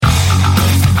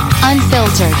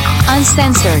Unfiltered,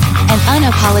 uncensored, and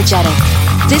unapologetic.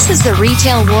 This is the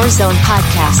Retail Warzone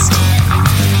Podcast.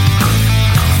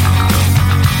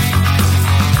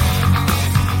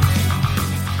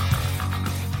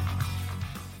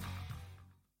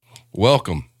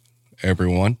 Welcome,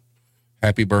 everyone.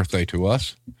 Happy birthday to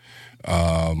us.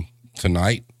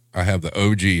 Tonight, I have the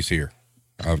OGs here.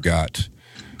 I've got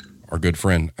our good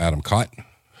friend, Adam Cott,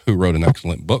 who wrote an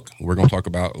excellent book. We're going to talk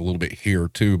about a little bit here,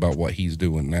 too, about what he's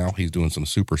doing now. He's doing some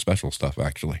super special stuff,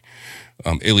 actually.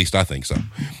 At least I think so.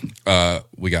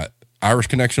 We got Irish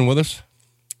Connection with us.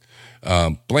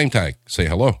 Blame Tag, say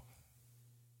hello.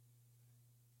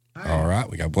 Hi. All right,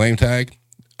 we got Blame Tag.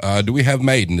 Do we have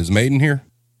Maiden? Is Maiden here?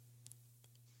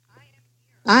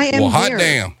 I am well, here. Hot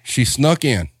damn, she snuck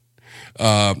in.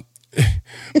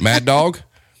 Mad Dog.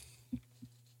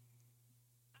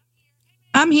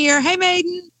 I'm here. Hey,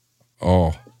 Maiden.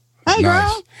 Oh, hey,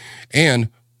 nice. Girl. And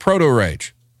Proto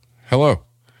Rage. Hello.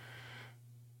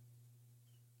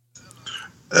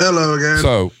 Hello again.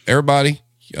 So everybody,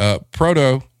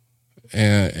 Proto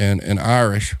and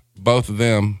Irish, both of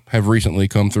them have recently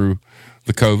come through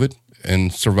the COVID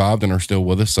and survived and are still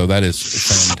with us. So that is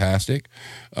fantastic.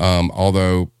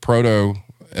 Although Proto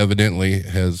evidently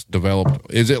has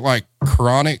developed, is it like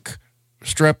chronic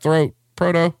strep throat,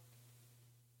 Proto?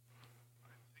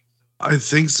 I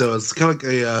think so. It's kind of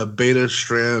like a beta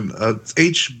strand. It's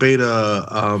H beta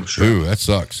strand. Ooh, that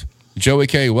sucks. Joey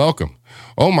K, welcome.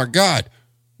 Oh my God.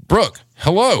 Brooke,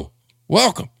 hello.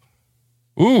 Welcome.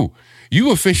 Ooh,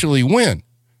 you officially win.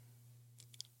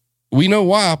 We know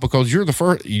why, because you're the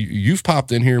first. You've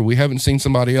popped in here. We haven't seen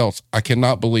somebody else. I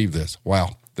cannot believe this.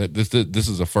 Wow, that this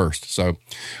is a first. So,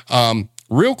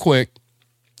 real quick.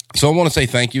 So I want to say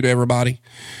thank you to everybody.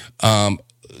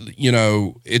 You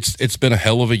know, it's been a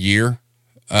hell of a year.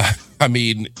 I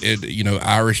mean,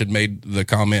 Irish had made the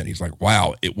comment. He's like,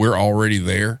 "Wow, we're already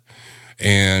there,"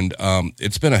 and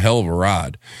it's been a hell of a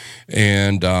ride.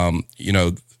 And I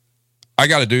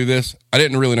got to do this. I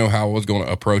didn't really know how I was going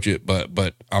to approach it, but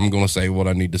I'm going to say what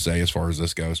I need to say as far as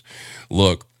this goes.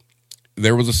 Look,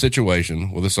 there was a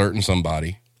situation with a certain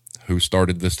somebody who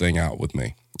started this thing out with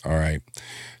me. All right.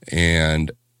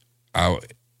 And I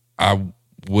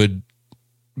would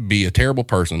be a terrible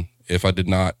person if I did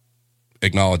not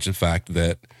acknowledge the fact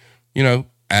that,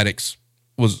 Addicts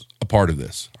was a part of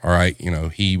this. All right.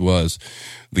 He was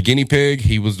the guinea pig.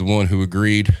 He was the one who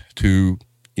agreed to,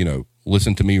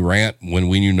 listen to me rant when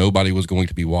we knew nobody was going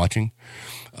to be watching.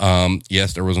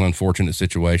 Yes, there was an unfortunate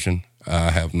situation.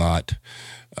 I have not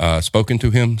spoken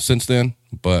to him since then,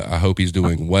 but I hope he's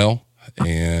doing well,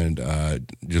 and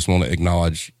just want to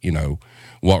acknowledge,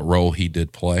 what role he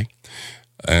did play.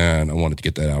 And I wanted to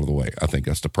get that out of the way. I think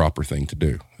that's the proper thing to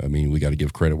do. I mean, we got to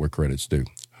give credit where credit's due.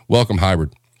 Welcome,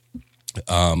 Hybrid.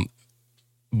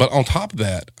 But on top of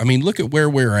that, I mean, look at where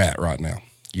we're at right now.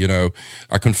 I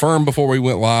confirmed before we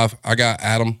went live, I got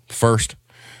Adam first.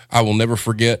 I will never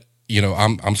forget,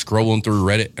 I'm scrolling through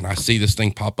Reddit and I see this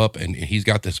thing pop up and he's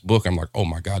got this book. I'm like, oh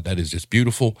my God, that is just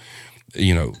beautiful.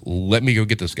 Let me go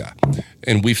get this guy.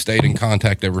 And we've stayed in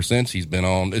contact ever since. He's been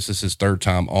on. This is his third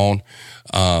time on.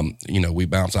 We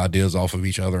bounce ideas off of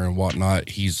each other and whatnot.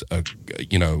 He's an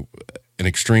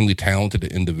extremely talented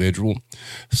individual.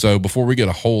 So before we get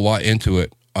a whole lot into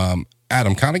it,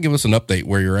 Adam, kind of give us an update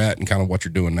where you're at and kind of what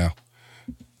you're doing now.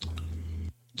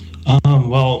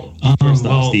 First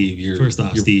off, Steve, you're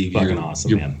fucking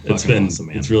awesome, man. It's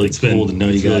really cool to know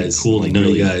you guys.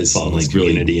 Follow this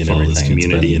community and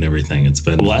everything. It's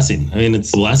been a blessing. I mean,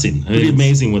 it's a blessing. Pretty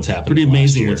amazing what's happened.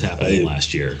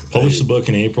 Last year. Published the book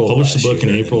in April of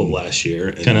last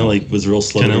year. Kind of like was real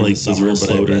slow. During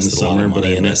the summer, but I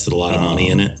invested a lot of money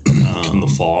in it. Come the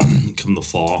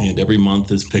fall, and every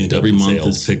month is picked up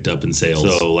in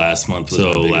sales. So last month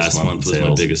was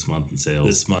my biggest month in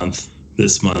sales.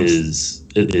 This month is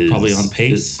probably on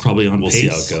pace. We'll see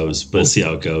how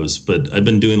it goes. But I've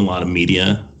been doing a lot of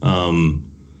media. I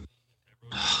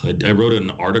wrote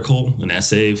an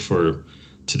essay for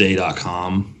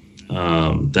Today.com.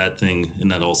 That thing, and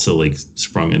that also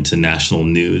sprung into national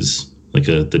news,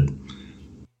 the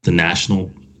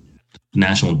national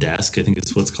desk, I think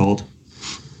is what it's called,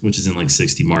 which is in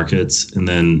 60 markets, and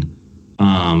then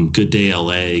Good Day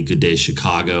LA, Good Day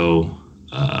Chicago.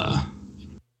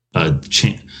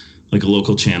 A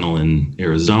local channel in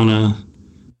Arizona.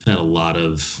 I've had a lot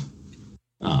of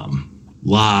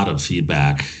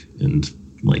feedback, and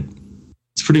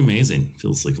it's pretty amazing.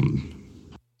 Feels like I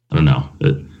don't know.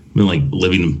 I've been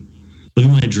living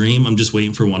my dream. I'm just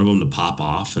waiting for one of them to pop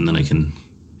off, and then I can,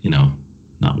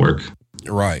 not work.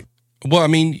 Right. Well, I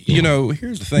mean,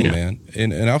 here's the thing, man,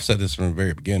 and I've said this from the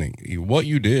very beginning. What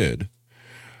you did,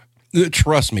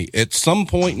 trust me, at some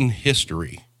point in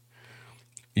history,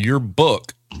 your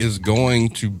book is going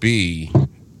to be,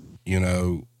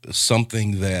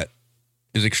 something that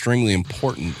is extremely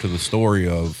important to the story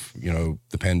of,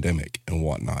 the pandemic and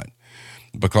whatnot,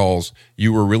 because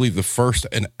you were really the first.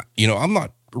 And, I'm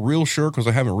not real sure because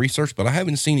I haven't researched, but I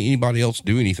haven't seen anybody else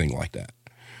do anything like that.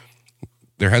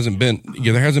 There hasn't been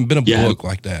a book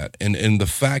like that. And the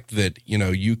fact that,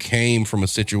 you came from a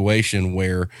situation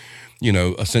where,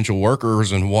 essential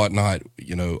workers and whatnot,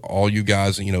 all you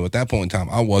guys, at that point in time,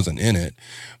 I wasn't in it,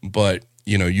 but,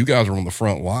 you guys were on the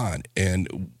front line,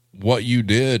 and what you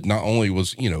did not only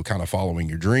was, kind of following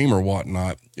your dream or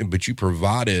whatnot, but you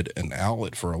provided an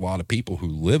outlet for a lot of people who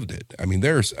lived it. I mean,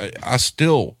 I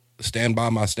still stand by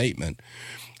my statement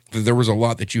that there was a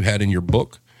lot that you had in your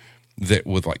book that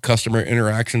with like customer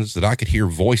interactions that I could hear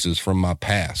voices from my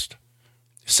past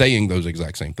saying those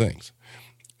exact same things.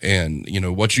 And,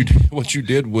 what you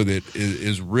did with it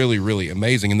is really, really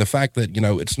amazing. And the fact that,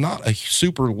 it's not a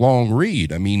super long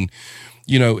read. I mean,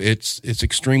 it's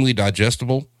extremely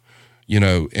digestible,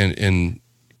 in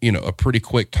a pretty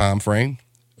quick time frame,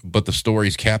 but the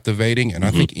story's captivating. And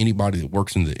I think anybody that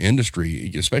works in the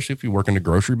industry, especially if you work in the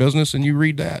grocery business and you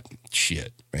read that,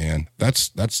 shit, man,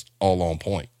 that's all on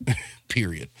point,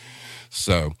 period.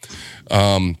 So,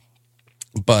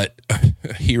 but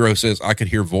Hero says, I could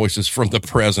hear voices from the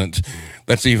present.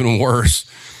 That's even worse.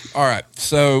 All right.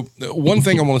 So one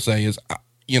thing I want to say is,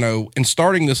 in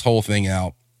starting this whole thing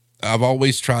out, I've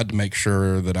always tried to make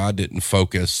sure that I didn't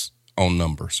focus on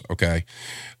numbers. Okay.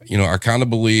 I kind of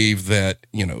believe that,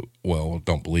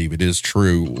 don't believe it is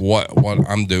true. What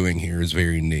I'm doing here is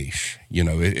very niche.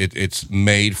 It's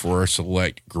made for a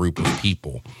select group of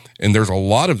people, and there's a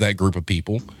lot of that group of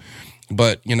people,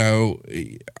 but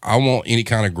I want any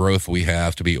kind of growth we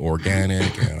have to be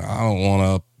organic, and I don't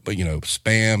want to,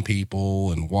 spam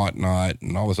people and whatnot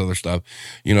and all this other stuff.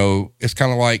 It's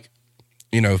kind of like,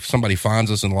 if somebody finds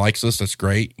us and likes us, that's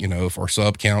great. If our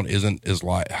sub count isn't as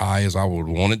high as I would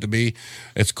want it to be,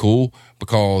 it's cool,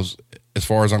 because as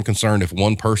far as I'm concerned, if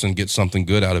one person gets something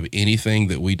good out of anything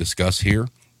that we discuss here,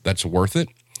 that's worth it.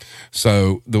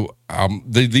 So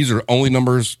these are only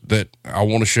numbers that I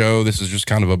want to show. This is just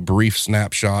kind of a brief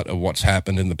snapshot of what's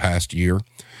happened in the past year.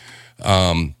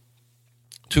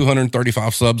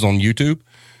 235 subs on YouTube.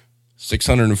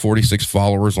 646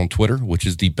 followers on Twitter, which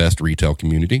is the best retail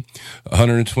community,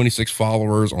 126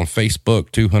 followers on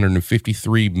Facebook,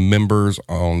 253 members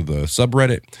on the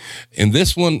subreddit. And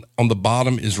this one on the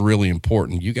bottom is really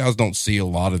important. You guys don't see a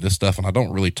lot of this stuff, and I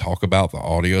don't really talk about the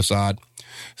audio side.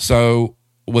 So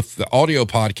with the audio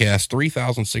podcast,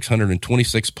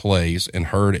 3,626 plays and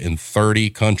heard in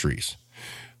 30 countries.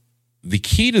 The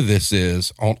key to this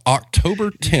is on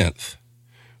October 10th,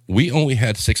 we only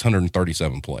had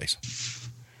 637 plays.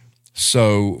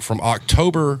 So from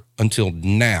October until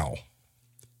now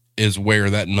is where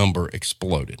that number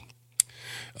exploded.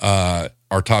 Our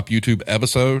top YouTube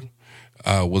episode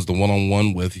was the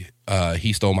one-on-one with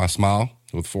He Stole My Smile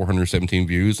with 417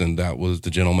 views. And that was the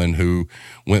gentleman who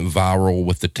went viral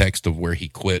with the text of where he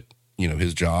quit,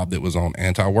 his job that was on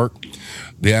Anti-Work.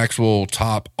 The actual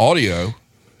top audio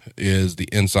is the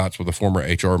Insights with a former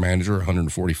HR manager,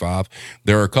 145.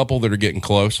 There are a couple that are getting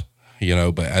close,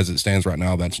 but as it stands right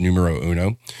now, that's numero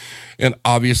uno. And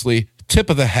obviously, tip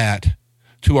of the hat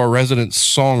to our resident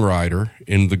songwriter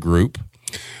in the group.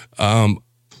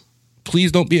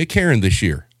 Please don't be a Karen this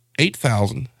year.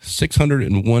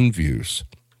 8,601 views.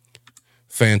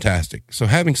 Fantastic. So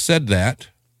having said that,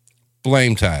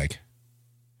 Blame Tag.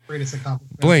 Greatest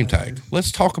accomplishment. Blame Tag.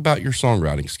 Let's talk about your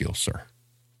songwriting skills, sir.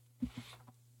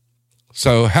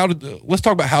 So let's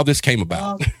talk about how this came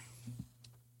about.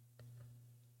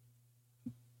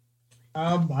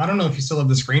 I don't know if you still have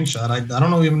the screenshot. I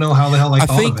don't even know how the hell I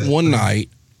thought of it. I think one night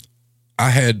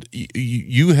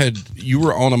you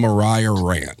were on a Mariah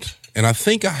rant, and I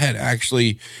think I had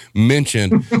actually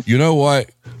mentioned, you know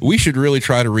what, we should really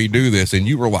try to redo this. And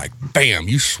you were like, bam,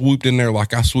 you swooped in there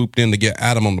like I swooped in to get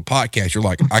Adam on the podcast. You're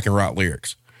like, I can write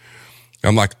lyrics.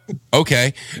 I'm like,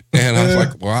 okay. And I was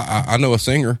like, well, I know a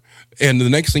singer. And the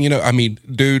next thing you know,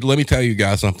 dude, let me tell you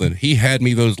guys something. He had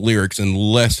me those lyrics in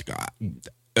less,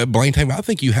 Blame Time, I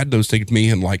think you had those to me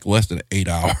in like less than 8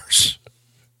 hours.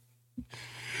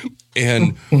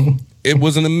 And it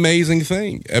was an amazing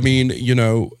thing. And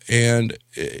it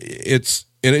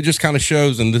just kind of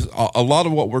shows, and this, a lot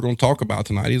of what we're going to talk about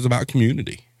tonight is about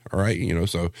community. All right.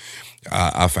 So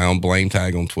I found Blame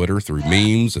Tag on Twitter through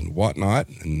memes and whatnot.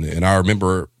 And I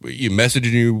remember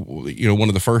messaging you, one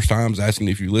of the first times asking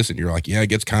if you listen. You're like, yeah, it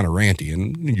gets kind of ranty.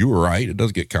 And you were right. It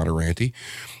does get kind of ranty.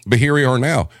 But here we are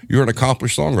now. You're an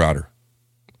accomplished songwriter.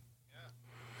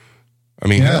 I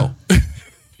mean, hell,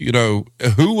 you know,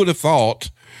 who would have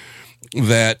thought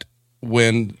that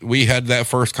when we had that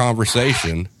first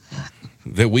conversation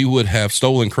that we would have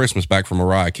stolen Christmas back from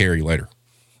Mariah Carey later?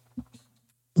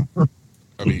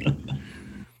 I mean,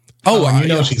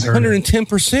 she's heard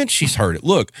 110% she's heard it.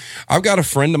 Look, I've got a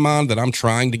friend of mine that I'm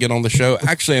trying to get on the show.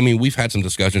 Actually, I mean, we've had some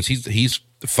discussions. He's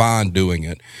fine doing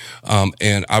it.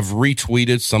 And I've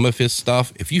retweeted some of his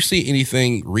stuff. If you see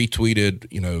anything retweeted,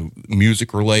 you know,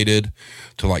 music related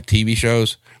to like TV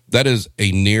shows, that is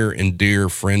a near and dear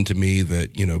friend to me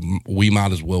that, you know, we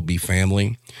might as well be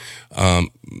family.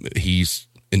 He's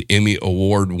an Emmy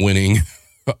award winning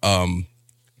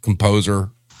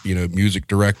composer, you know, music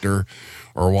director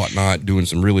or whatnot, doing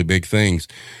some really big things.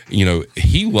 You know,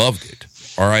 he loved it.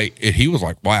 All right. And he was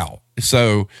like, wow.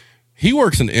 So he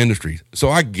works in the industry. So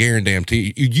I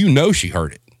guarantee you know, she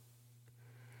heard it.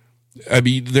 I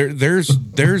mean,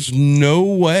 there's no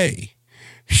way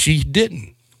she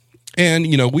didn't. And,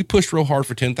 you know, we pushed real hard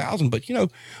for 10,000, but, you know,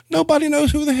 nobody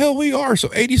knows who the hell we are. So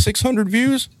 8,600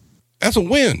 views, that's a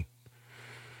win.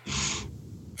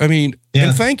 I mean,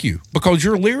 and thank you, because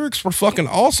your lyrics were fucking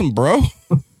awesome, bro.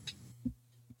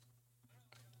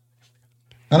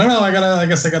 I don't know. I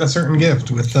guess I got a certain gift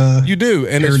with you do.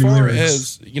 And as far lyrics.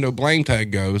 as, you know, Blame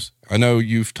Tag goes, I know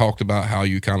you've talked about how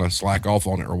you kind of slack off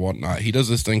on it or whatnot. He does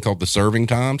this thing called the serving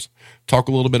times. Talk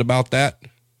a little bit about that.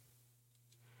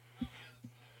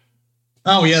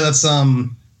 Oh yeah, that's oh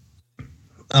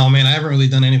man, I haven't really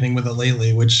done anything with it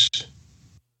lately, which,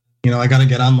 you know, I got to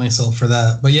get on myself for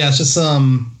that. But yeah, it's just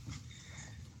kind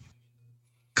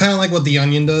of like what The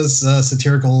Onion does,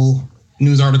 satirical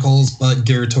news articles, but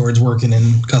geared towards working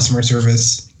in customer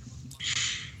service.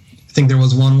 I think there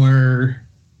was one where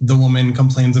the woman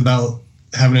complains about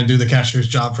having to do the cashier's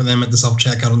job for them at the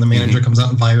self-checkout, and the manager comes out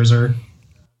and fires her.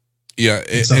 Yeah,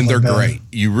 and they're great.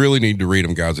 You really need to read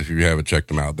them, guys, if you haven't checked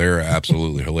them out. They're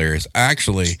absolutely hilarious.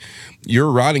 Actually,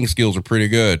 your writing skills are pretty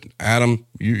good. Adam,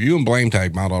 you and Blame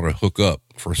Tag might ought to hook up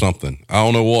for something. I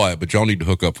don't know what, but y'all need to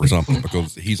hook up for something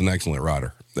because he's an excellent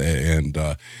writer, and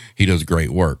he does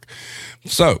great work.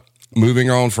 So,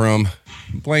 moving on from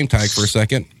Blame Tag for a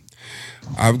second,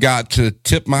 I've got to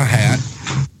tip my hat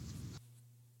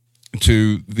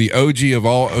to the OG of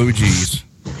all OGs,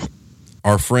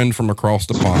 our friend from across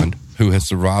the pond who has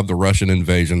survived the Russian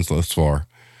invasions thus far,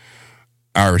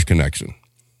 Irish Connection.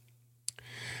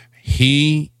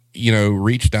 He, you know,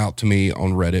 reached out to me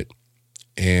on Reddit,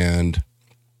 and,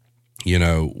 you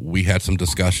know, we had some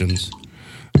discussions.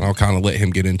 I'll kind of let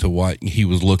him get into what he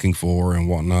was looking for and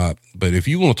whatnot. But if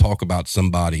you want to talk about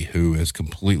somebody who is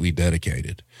completely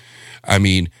dedicated, I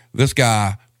mean, this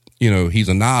guy, you know, he's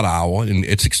a night owl, and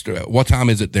it's what time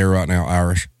is it there right now,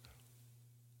 Irish?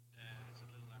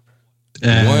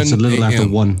 It's a little after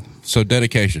 1. So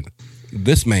dedication.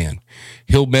 This man,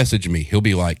 he'll message me. He'll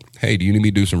be like, hey, do you need me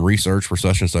to do some research for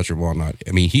such and such or whatnot?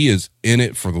 I mean, he is in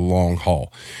it for the long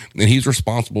haul. And he's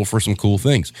responsible for some cool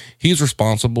things. He's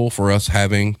responsible for us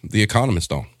having The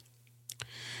Economist on.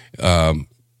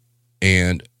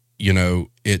 And, you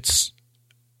know, it's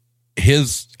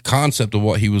his concept of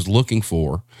what he was looking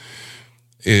for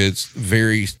is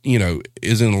very, you know,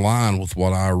 is in line with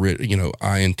what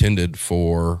I intended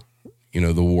for, you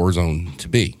know, the war zone to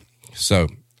be. So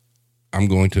I'm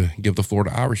going to give the floor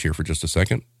to Irish here for just a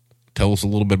second. Tell us a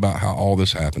little bit about how all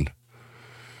this happened.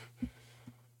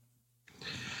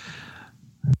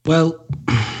 Well,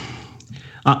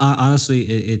 I honestly,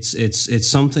 it's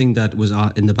something that was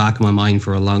in the back of my mind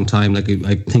for a long time. Like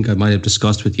I think I might have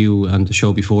discussed with you on the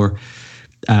show before.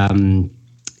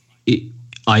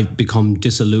 I've become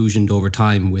disillusioned over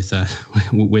time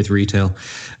with retail,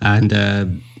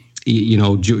 and you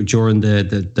know, during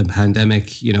the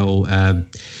pandemic, you know,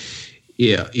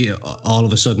 all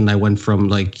of a sudden I went from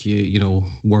like, you know,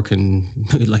 working,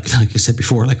 like I said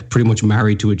before, like pretty much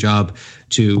married to a job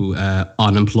to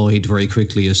unemployed very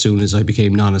quickly as soon as I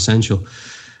became non-essential.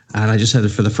 And I just had it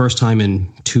for the first time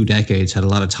in 2 decades, had a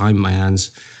lot of time in my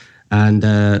hands. And,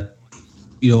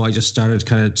 you know, I just started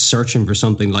kind of searching for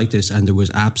something like this, and there was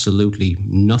absolutely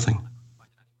nothing.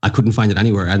 I couldn't find it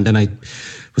anywhere. And then I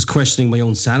was questioning my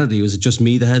own sanity. Was it just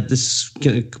me that had this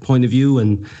point of view?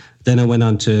 And then I went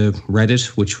on to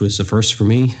Reddit, which was the first for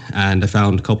me, and I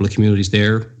found a couple of communities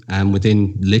there. And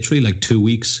within literally like 2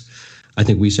 weeks, I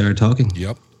think we started talking.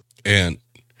 Yep. And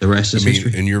the rest is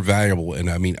history. And you're valuable. And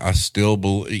I mean, I still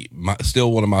believe,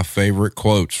 still one of my favorite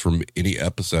quotes from any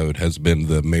episode has been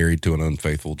the married to an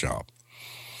unfaithful job.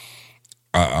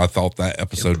 I thought that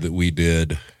episode that we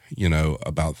did, you know,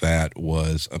 about that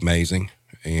was amazing.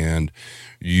 And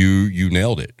you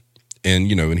nailed it. And,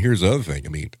 you know, and here's the other thing. I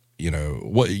mean, you know,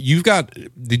 what you've got,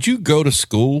 did you go to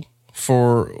school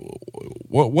for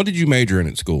what did you major in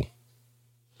at school?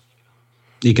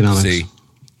 Economics.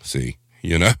 See,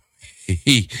 you know,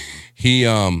 he's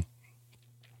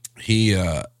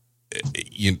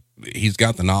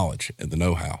got the knowledge and the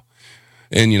know-how.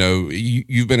 And, you know,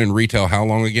 you've been in retail how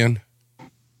long again?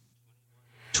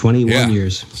 21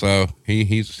 years. So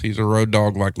he's a road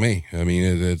dog like me. I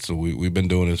mean, we've been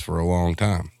doing this for a long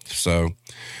time. So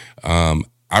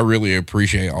I really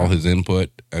appreciate all his input.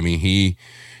 I mean, he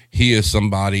is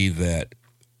somebody that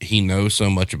he knows so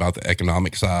much about the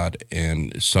economic side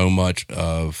and so much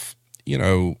of, you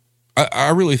know, I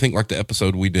really think like the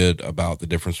episode we did about the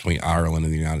difference between Ireland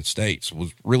and the United States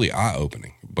was really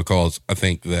eye-opening, because I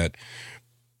think that,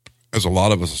 as a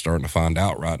lot of us are starting to find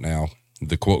out right now,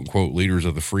 the quote-unquote leaders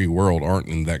of the free world aren't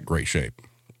in that great shape.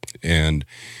 And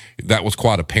that was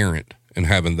quite apparent in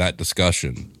having that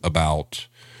discussion about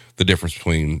the difference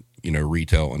between, you know,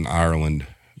 retail in Ireland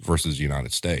versus the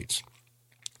United States.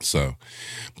 So,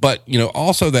 but, you know,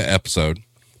 also that episode,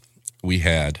 we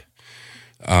had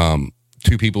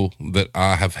two people that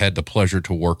I have had the pleasure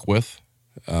to work with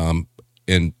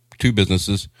in two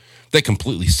businesses. They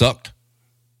completely sucked.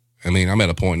 I mean, I'm at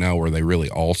a point now where they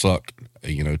really all sucked,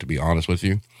 you know, to be honest with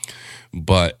you.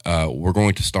 But we're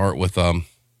going to start with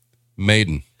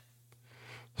Maiden.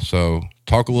 So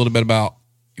talk a little bit about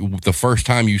the first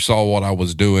time you saw what I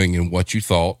was doing and what you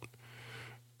thought,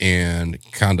 and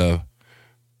kind of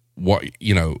what,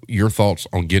 you know, your thoughts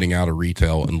on getting out of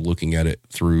retail and looking at it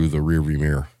through the rearview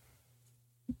mirror.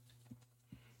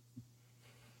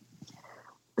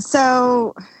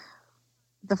 So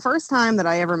the first time that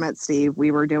I ever met Steve,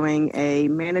 we were doing a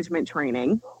management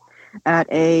training at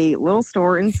a little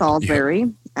store in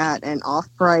Salisbury at an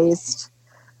off-priced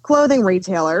clothing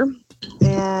retailer.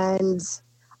 And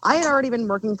I had already been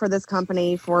working for this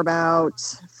company for about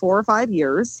 4 or 5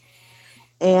 years.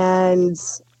 And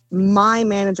my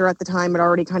manager at the time had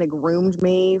already kind of groomed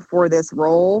me for this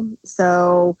role.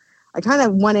 So I kind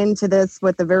of went into this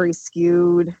with a very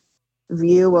skewed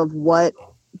view of what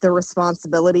the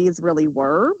responsibilities really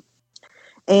were.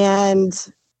 And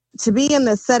to be in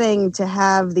this setting, to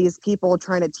have these people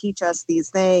trying to teach us these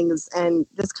things, and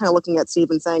just kind of looking at Steve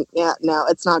and saying, yeah, no,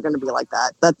 it's not going to be like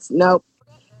that. Nope.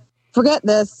 Forget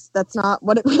this. That's not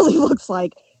what it really looks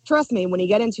like. Trust me, when you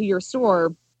get into your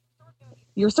store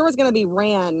is going to be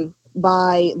ran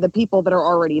by the people that are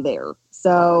already there.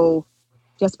 So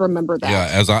just remember that. Yeah,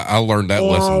 as I learned that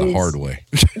lesson the hard way.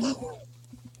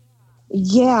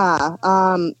 Yeah.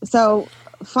 So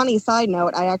funny side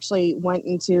note, I actually went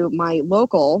into my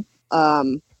local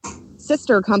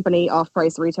sister company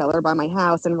off-price retailer by my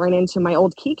house and ran into my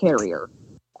old key carrier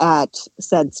at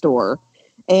said store.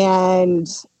 And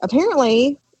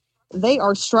apparently they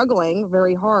are struggling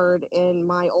very hard in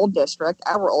our old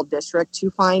district,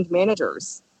 to find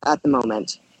managers at the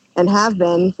moment, and have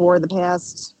been for the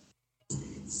past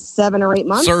 7 or 8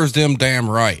 months. Serves them damn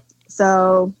right.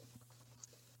 So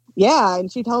yeah,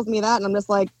 and she tells me that, and I'm just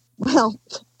like, well,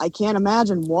 I can't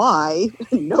imagine why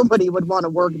nobody would want to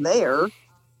work there.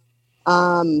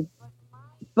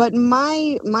 But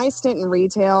my stint in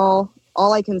retail,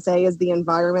 all I can say is the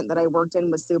environment that I worked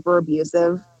in was super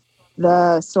abusive.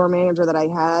 The store manager that I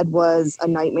had was a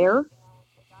nightmare.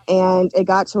 And it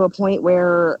got to a point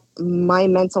where my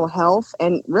mental health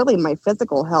and really my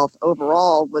physical health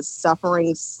overall was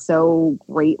suffering so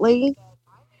greatly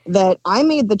that I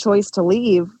made the choice to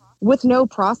leave with no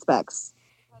prospects,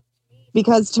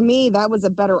 because to me that was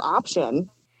a better option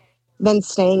than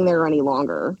staying there any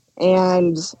longer.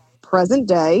 And present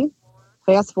day,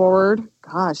 fast forward,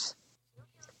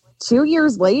 2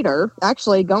 years later,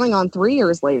 actually going on 3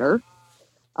 years later,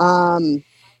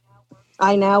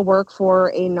 I now work for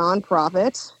a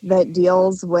nonprofit that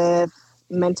deals with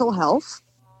mental health.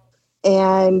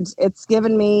 And it's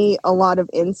given me a lot of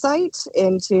insight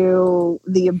into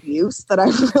the abuse that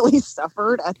I've really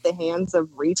suffered at the hands of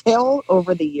retail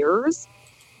over the years.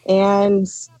 And,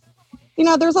 you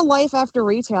know, there's a life after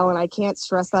retail, and I can't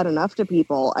stress that enough to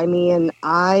people. I mean,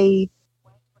 I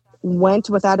went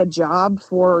without a job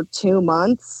for 2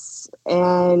 months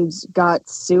and got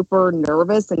super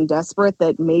nervous and desperate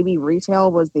that maybe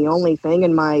retail was the only thing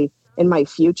in my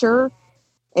future.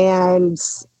 And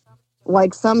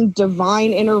like some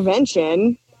divine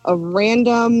intervention, a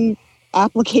random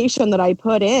application that I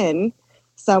put in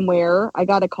somewhere, I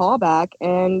got a call back,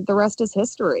 and the rest is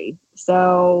history.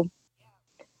 So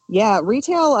yeah,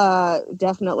 retail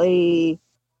definitely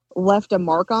left a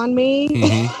mark on me.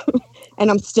 Mm-hmm. And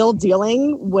I'm still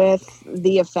dealing with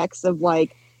the effects of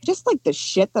just the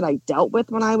shit that I dealt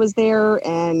with when I was there,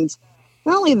 and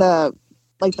not only the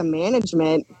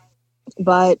management,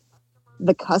 but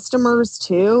the customers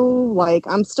too, like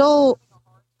I'm still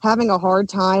having a hard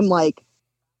time like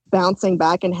bouncing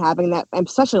back and having that,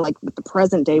 especially like with the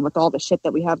present day with all the shit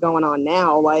that we have going on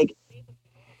now, like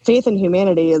faith in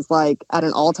humanity is like at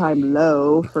an all-time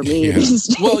low for me. Yeah.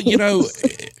 Well, you know,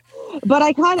 but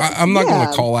I'm not going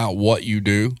to call out what you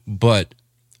do, but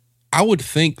I would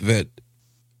think that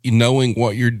knowing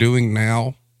what you're doing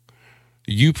now,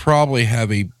 you probably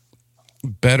have a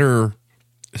better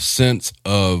sense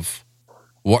of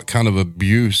what kind of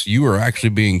abuse you are actually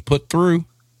being put through.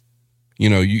 You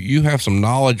know, you have some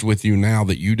knowledge with you now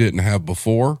that you didn't have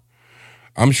before.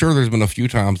 I'm sure there's been a few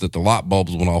times that the light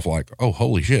bulbs went off like, oh,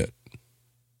 holy shit.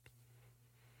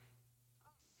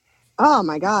 Oh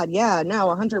my God. Yeah, no,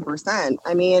 100%.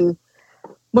 I mean,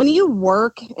 when you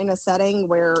work in a setting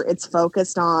where it's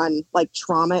focused on like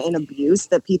trauma and abuse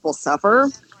that people suffer,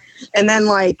 and then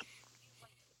like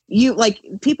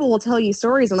people will tell you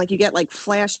stories and like you get like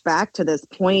flashed back to this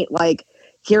point, like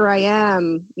here I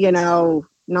am, you know,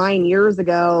 9 years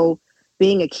ago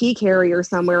being a key carrier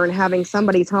somewhere and having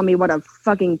somebody tell me what a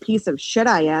fucking piece of shit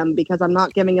I am because I'm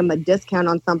not giving them a discount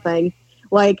on something.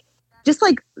 Like, just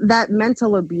like that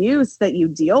mental abuse that you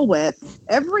deal with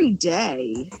every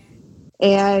day.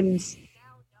 And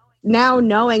now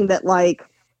knowing that, like,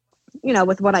 you know,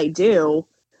 with what I do,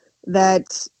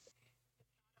 that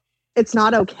it's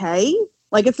not okay.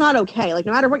 Like, it's not okay. Like,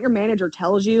 no matter what your manager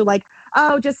tells you, like,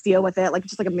 oh, just deal with it. Like,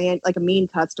 just like a mean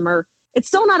customer. It's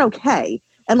still not okay.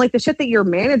 And like the shit that your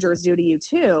managers do to you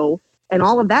too, and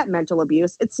all of that mental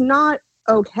abuse, it's not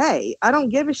okay. I don't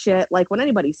give a shit like when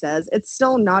anybody says it's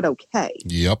still not okay.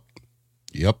 Yep.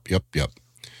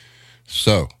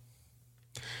 So,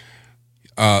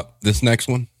 this next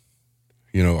one,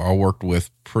 you know, I worked with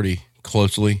pretty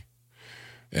closely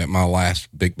at my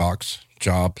last big box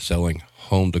job selling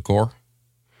home decor.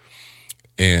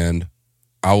 And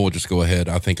I will just go ahead.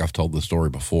 I think I've told the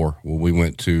story before. When we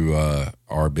went to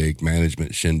our big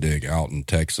management shindig out in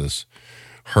Texas,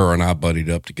 her and I buddied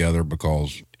up together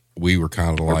because we were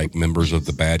kind of like members of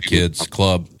the bad kids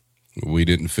club. We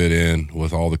didn't fit in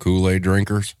with all the Kool-Aid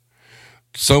drinkers.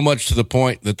 So much to the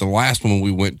point that the last one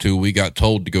we went to, we got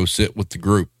told to go sit with the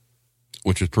group,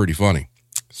 which was pretty funny.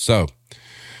 So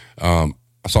I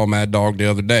saw Mad Dog the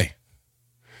other day.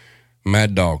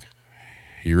 Mad Dog,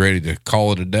 you ready to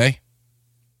call it a day?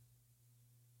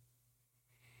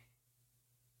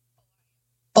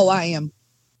 Oh, I am.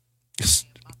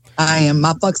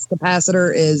 My flux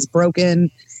capacitor is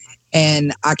broken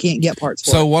and I can't get parts for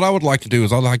it. So what I would like to do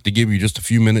is I'd like to give you just a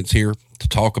few minutes here to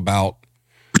talk about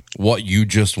what you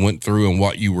just went through and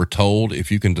what you were told, if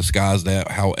you can disguise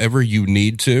that however you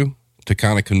need to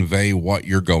kind of convey what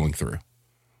you're going through.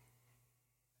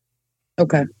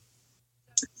 Okay.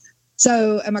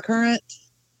 So at my current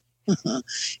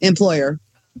employer,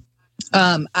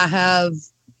 I have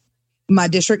my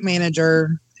district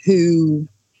manager who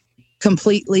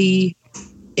completely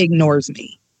ignores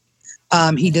me.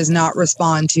 He does not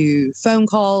respond to phone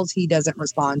calls. He doesn't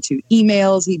respond to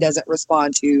emails. He doesn't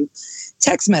respond to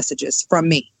text messages from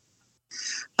me.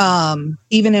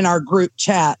 Even in our group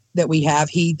chat that we have,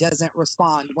 he doesn't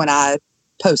respond when I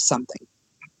post something.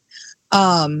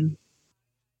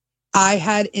 I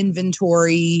had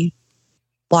inventory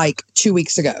like 2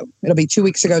 weeks ago. It'll be 2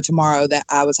 weeks ago tomorrow that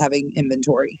I was having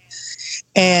inventory.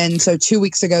 And so 2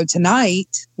 weeks ago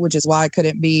tonight, which is why I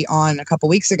couldn't be on a couple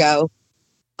weeks ago,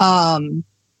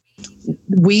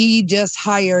 we just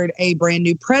hired a brand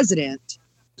new president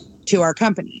to our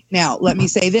company. Now, let me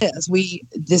say this.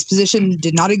 This position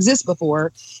did not exist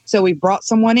before. So we brought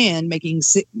someone in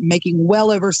making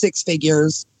well over six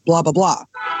figures, blah, blah, blah.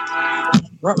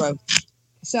 Ruh-roh.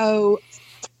 So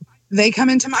they come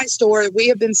into my store. We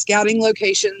have been scouting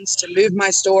locations to move my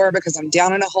store because I'm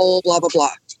down in a hole, blah, blah, blah.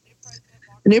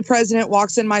 The new president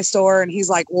walks in my store and he's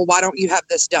like, well, why don't you have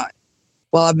this done?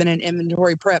 Well, I've been in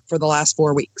inventory prep for the last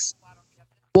 4 weeks.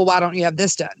 Well, why don't you have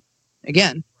this done?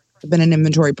 Again, I've been in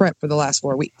inventory prep for the last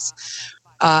 4 weeks.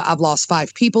 I've lost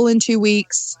 5 people in 2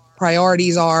 weeks.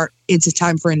 Priorities are, it's a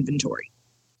time for inventory.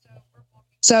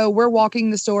 So we're walking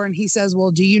the store and he says,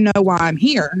 well, do you know why I'm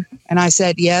here? And I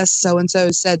said, yes, so-and-so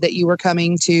said that you were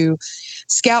coming to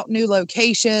scout new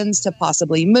locations to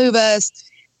possibly move us.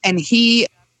 And he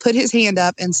put his hand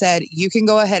up and said, you can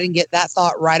go ahead and get that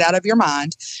thought right out of your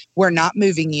mind. We're not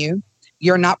moving you.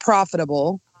 You're not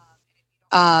profitable.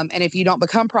 And if you don't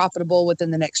become profitable within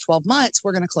the next 12 months,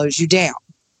 we're going to close you down.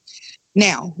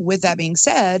 Now, with that being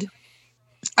said,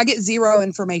 I get zero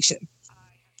information.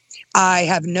 I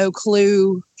have no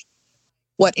clue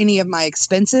what any of my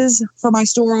expenses for my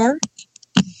store are.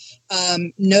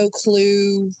 No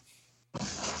clue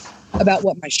about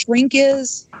what my shrink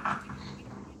is.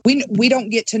 We don't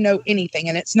get to know anything,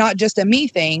 and it's not just a me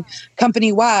thing.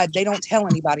 Company wide, they don't tell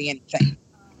anybody anything.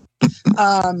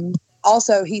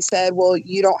 Also, he said, well,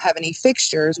 you don't have any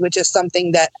fixtures, which is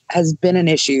something that has been an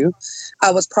issue.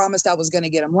 I was promised I was going to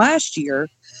get them last year.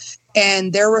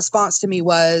 And their response to me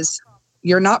was,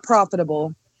 you're not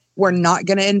profitable. We're not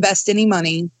going to invest any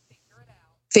money.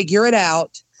 Figure it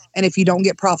out. And if you don't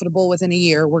get profitable within a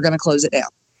year, we're going to close it down.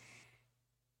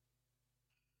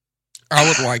 I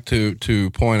would like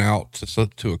to point out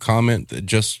to a comment that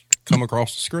just come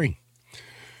across the screen.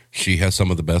 She has some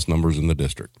of the best numbers in the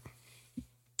district.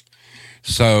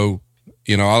 So,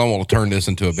 I don't want to turn this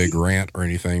into a big rant or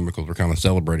anything because we're kind of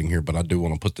celebrating here, but I do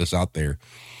want to put this out there.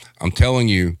 I'm telling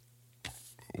you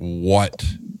what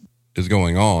is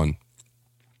going on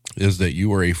is that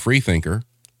you are a free thinker.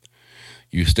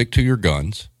 You stick to your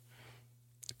guns.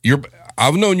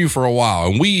 I've known you for a while,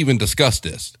 and we even discussed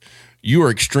this. You are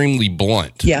extremely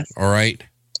blunt. Yes. All right.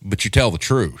 But you tell the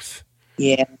truth.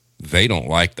 Yeah. They don't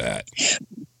like that.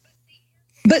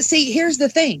 But see, here's the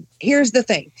thing.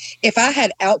 If I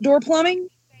had outdoor plumbing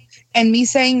and me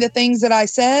saying the things that I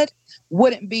said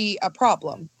wouldn't be a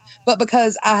problem. But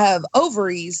because I have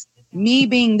ovaries, me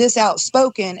being this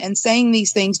outspoken and saying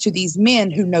these things to these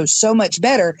men who know so much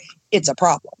better, it's a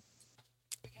problem.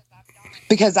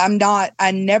 Because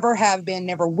I never have been,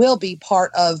 never will be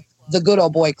part of the Good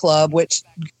Old Boy Club, which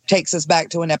takes us back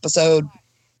to an episode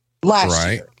last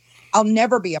year. I'll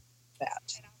never be a part of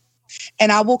that.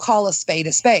 And I will call a spade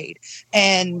a spade.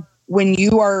 And when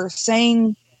you are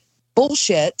saying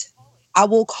bullshit, I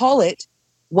will call it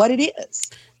what it is.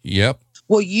 Yep.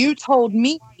 Well, you told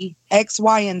me X,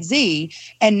 Y, and Z,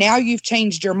 and now you've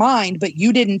changed your mind, but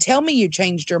you didn't tell me you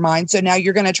changed your mind. So now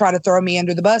you're going to try to throw me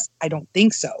under the bus. I don't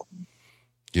think so.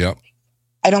 Yep.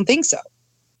 I don't think so.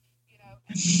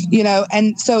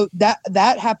 And so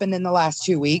that happened in the last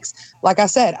 2 weeks. Like I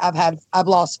said, I've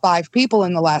lost 5 people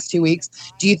in the last 2 weeks.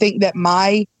 Do you think that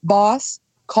my boss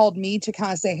called me to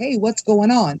kind of say, hey, what's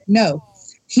going on? No,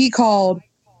 he called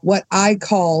what I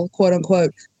call, quote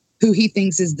unquote, who he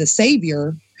thinks is the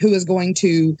savior, who is going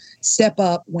to step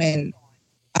up when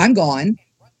I'm gone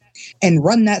and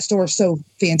run that store so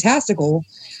fantastical.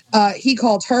 He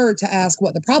called her to ask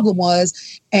what the problem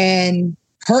was. And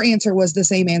her answer was the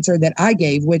same answer that I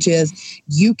gave, which is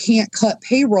you can't cut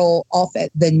payroll off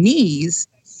at the knees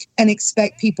and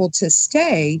expect people to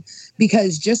stay,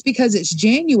 because just because it's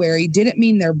January didn't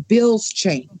mean their bills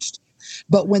changed.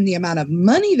 But when the amount of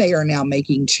money they are now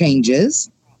making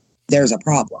changes, there's a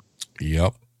problem.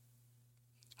 Yep.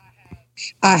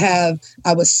 I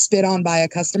was spit on by a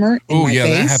customer. Oh, yeah,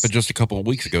 face. That happened just a couple of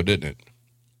weeks ago, didn't it?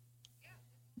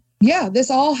 Yeah, this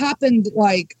all happened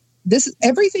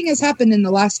everything has happened in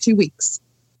the last 2 weeks.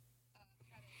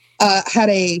 Had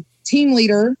a team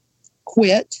leader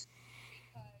quit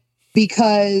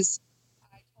because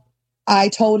I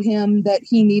told him that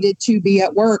he needed to be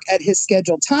at work at his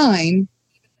scheduled time,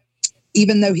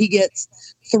 even though he gets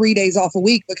 3 days off a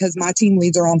week because my team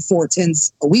leads are on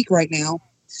 4-10s a week right now.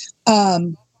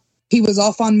 He was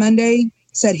off on Monday,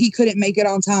 said he couldn't make it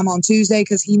on time on Tuesday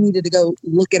because he needed to go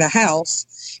look at a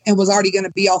house and was already going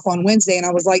to be off on Wednesday. And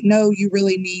I was like, no, you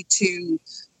really need to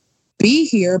be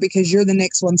here because you're the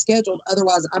next one scheduled.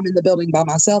 Otherwise, I'm in the building by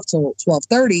myself till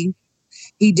 12:30.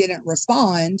 He didn't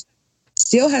respond,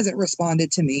 still hasn't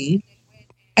responded to me,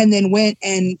 and then went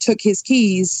and took his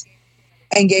keys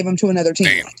and gave them to another team.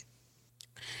 Damn.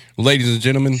 Ladies and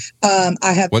gentlemen,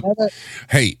 I have another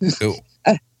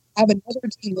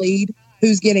team lead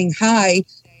who's getting high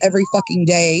every fucking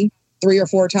day, 3 or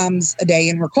 4 times a day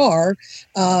in her car,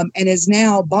 and is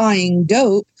now buying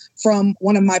dope from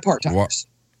one of my part-timers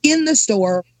in the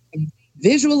store,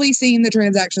 visually seeing the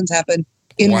transactions happen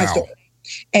in my store.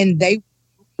 And they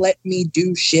let me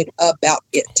do shit about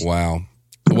it. Wow.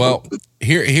 Well,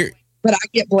 here, but I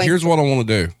get blamed. Here's what I want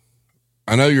to do.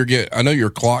 I know your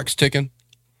clock's ticking.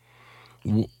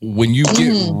 When you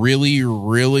get really,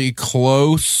 really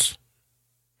close,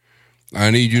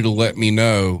 I need you to let me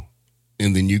know,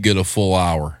 and then you get a full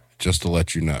hour just to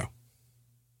let you know.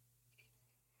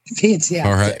 Fantastic.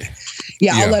 All right.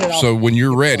 Yeah, I'll let it all. So when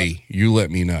you're ready, you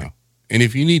let me know. And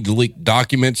if you need to leak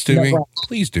documents to me,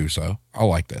 please do so. I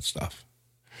like that stuff.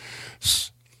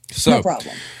 So, no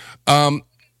problem.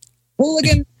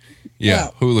 Hooligan. Yeah,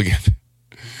 no.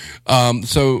 Hooligan.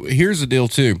 So here's the deal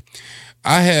too.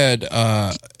 I had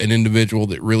an individual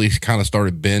that really kind of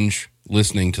started binge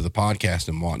listening to the podcast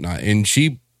and whatnot, and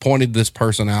she pointed this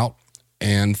person out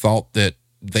and thought that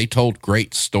they told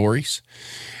great stories.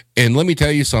 And let me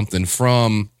tell you something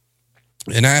from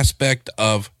an aspect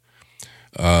of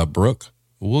Brooke,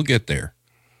 we'll get there.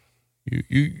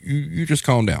 You just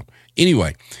calm down.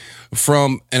 Anyway,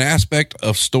 from an aspect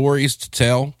of stories to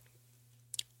tell,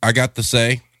 I got to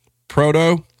say,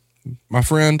 Proto, my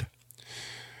friend,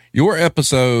 your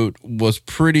episode was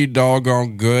pretty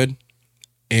doggone good.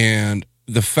 And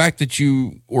the fact that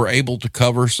you were able to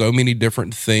cover so many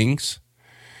different things,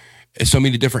 so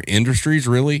many different industries,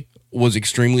 really was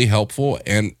extremely helpful.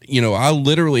 And, I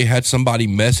literally had somebody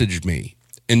message me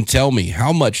and tell me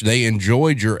how much they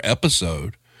enjoyed your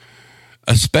episode,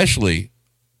 especially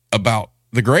about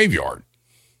the graveyard.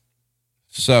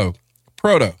 So,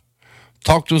 Proto,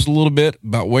 talk to us a little bit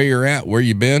about where you're at, where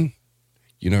you've been,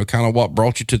 kind of what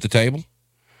brought you to the table.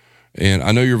 And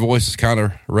I know your voice is kind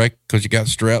of wrecked because you got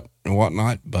strep and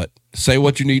whatnot, but say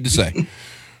what you need to say.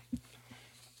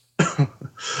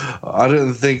 I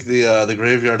didn't think the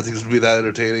graveyard things would be that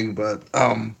entertaining, but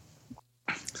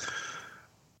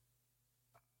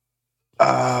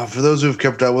for those who've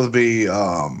kept up with me,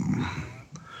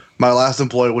 my last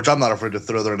employer, which I'm not afraid to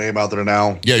throw their name out there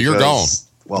now. Yeah, you're gone.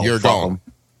 Well, you're gone.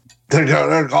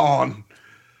 They're gone.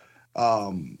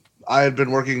 I had been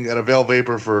working at Avail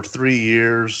Vapor for 3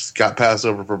 years, got passed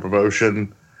over for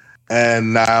promotion,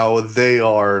 and now they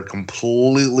are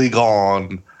completely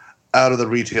gone out of the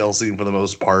retail scene for the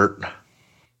most part.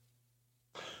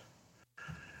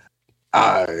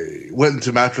 I went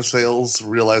into mattress sales,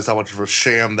 realized how much of a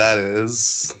sham that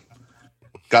is.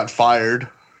 Got fired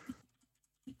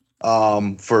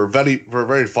for a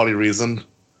very funny reason.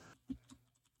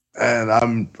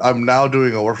 And I'm now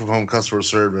doing a work from home customer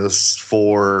service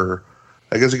for,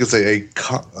 I guess you could say,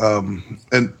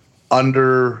 an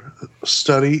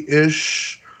understudy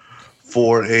ish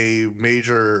for a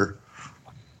major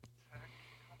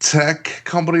tech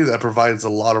company that provides a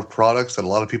lot of products that a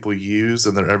lot of people use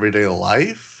in their everyday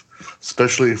life,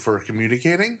 especially for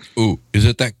communicating. Ooh, is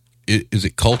it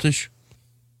cultish?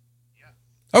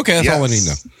 Okay, that's all I need to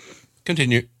know.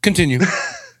 Continue.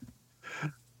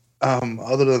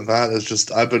 Other than that, it's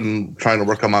just I've been trying to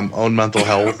work on my own mental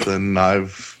health, and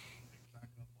I've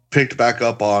picked back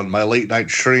up on my late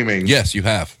night streaming. Yes, you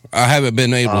have. I haven't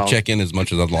been able to check in as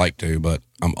much as I'd like to, but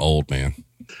I'm old, man.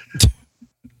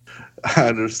 I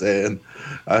understand.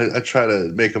 I try to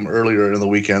make them earlier in the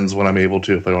weekends when I'm able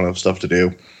to, if I don't have stuff to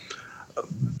do.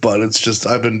 But it's just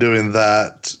I've been doing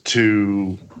that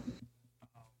to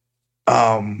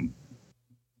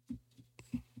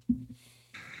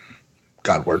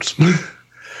God words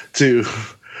to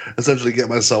essentially get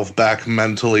myself back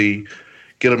mentally,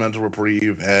 get a mental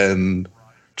reprieve, and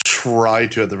try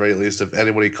to, at the very least, if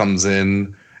anybody comes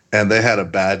in and they had a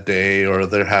bad day or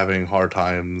they're having hard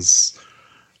times,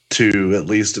 to at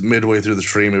least midway through the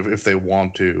stream, if they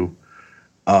want to,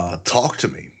 talk to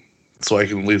me so I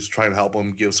can at least try and help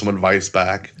them, give some advice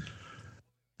back.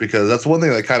 Because that's one thing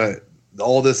that kind of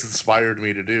all this inspired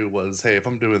me to do was, hey, if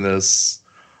I'm doing this,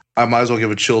 I might as well give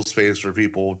a chill space for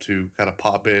people to kind of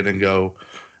pop in and go,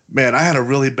 man, I had a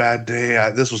really bad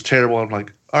day. This was terrible. I'm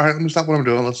like, all right, let me stop what I'm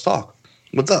doing. Let's talk.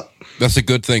 What's up? That's a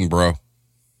good thing, bro.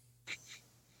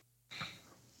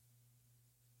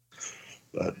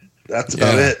 But that's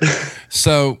about it.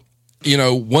 So,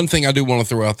 one thing I do want to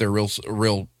throw out there real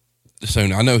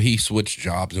soon. I know he switched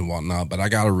jobs and whatnot, but I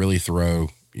got to really throw,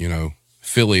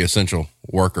 Philly Essential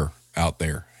Worker out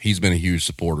there. He's been a huge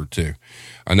supporter too.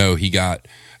 I know he got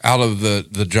out of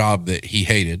the job that he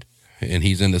hated and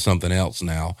he's into something else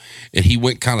now. And he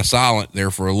went kind of silent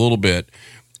there for a little bit.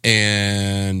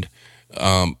 And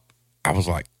I was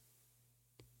like,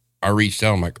 I reached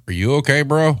out. I'm like, are you okay,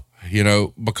 bro?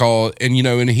 Because, and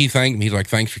he thanked me. He's like,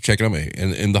 thanks for checking on me.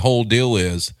 And the whole deal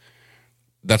is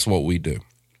that's what we do.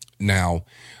 Now,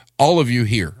 all of you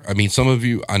here, I mean, some of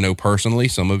you I know personally,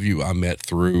 some of you I met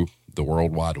through the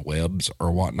World Wide Webs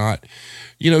or whatnot.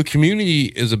 Community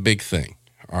is a big thing.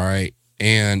 All right.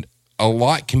 And a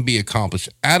lot can be accomplished.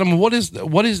 Adam, what is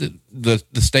the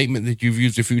statement that you've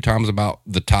used a few times about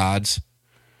the tides?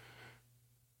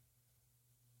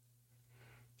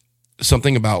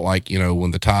 Something about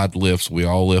when the tide lifts, we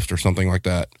all lift or something like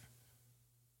that.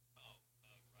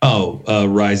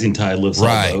 Rising tide lifts all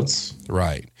boats.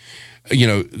 Right.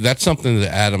 That's something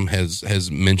that Adam has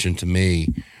mentioned to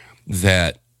me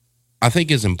that I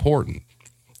think is important.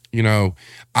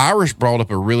 Irish brought up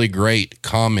a really great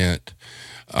comment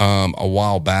a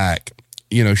while back.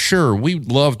 Sure,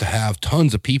 we'd love to have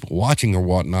tons of people watching or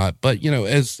whatnot, but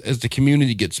as the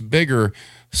community gets bigger,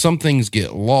 some things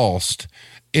get lost.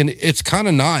 And it's kind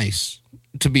of nice,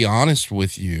 to be honest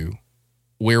with you,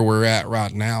 where we're at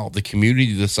right now, the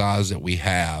community, the size that we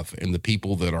have, and the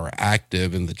people that are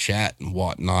active in the chat and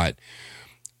whatnot,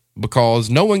 because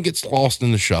no one gets lost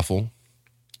in the shuffle.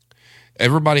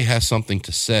 Everybody has something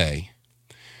to say.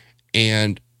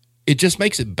 And it just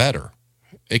makes it better.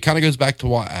 It kind of goes back to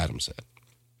what Adam said.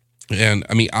 And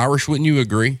I mean, Irish, wouldn't you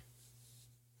agree?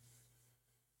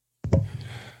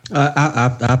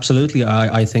 Absolutely.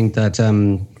 I think that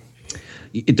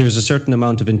there's a certain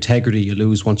amount of integrity you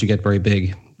lose once you get very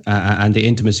big, and the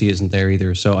intimacy isn't there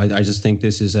either. So I just think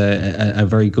this is a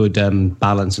very good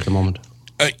balance at the moment.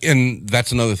 And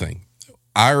that's another thing.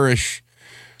 Irish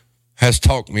has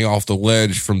talked me off the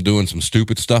ledge from doing some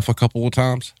stupid stuff a couple of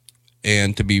times.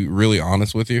 And to be really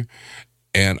honest with you,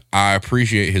 and I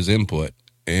appreciate his input,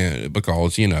 and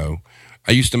because, you know,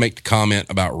 I used to make the comment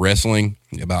about wrestling,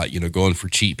 about, you know, going for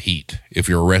cheap heat. If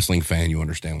you're a wrestling fan, you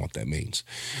understand what that means.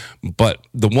 But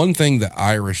the one thing that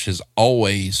Irish has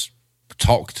always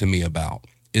talked to me about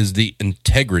is the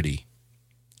integrity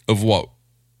of what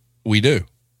we do.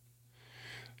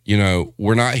 You know,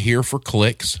 we're not here for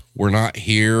clicks. We're not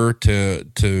here to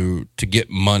get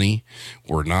money.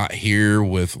 We're not here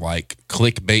with like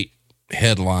clickbait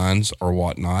headlines or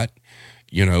whatnot.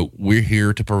 You know, we're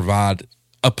here to provide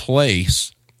a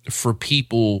place for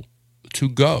people to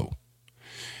go.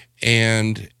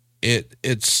 And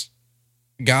it's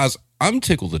guys, I'm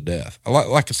tickled to death.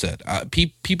 Like I said,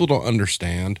 people don't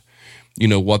understand, you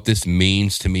know, what this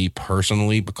means to me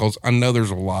personally, because I know there's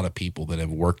a lot of people that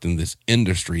have worked in this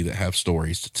industry that have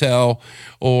stories to tell,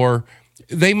 or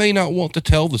they may not want to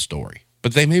tell the story,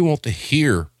 but they may want to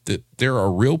hear that there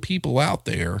are real people out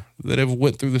there that have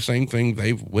went through the same thing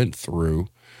they've went through.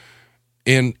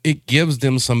 And it gives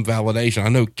them some validation. I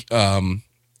know,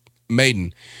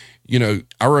 Maiden, you know,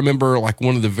 I remember like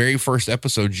one of the very first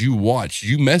episodes you watched,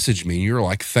 you messaged me and you're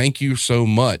like, thank you so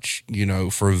much, you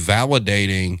know, for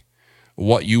validating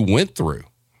what you went through.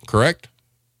 Correct?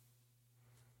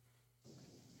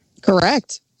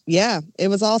 Correct. Yeah. It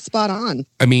was all spot on.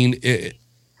 I mean,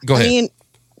 go ahead.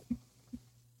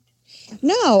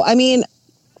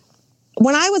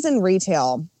 When I was in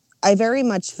retail, I very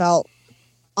much felt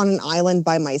on an island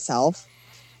by myself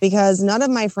because none of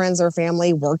my friends or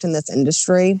family worked in this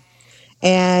industry.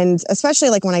 And especially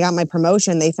like when I got my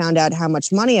promotion, they found out how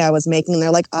much money I was making. And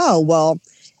they're like, oh, well,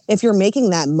 if you're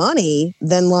making that money,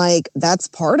 then like that's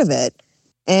part of it.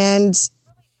 And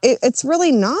it's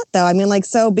really not, though. I mean, like,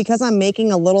 so because I'm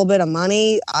making a little bit of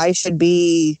money, I should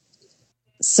be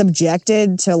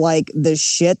subjected to like the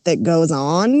shit that goes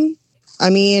on. I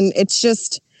mean, it's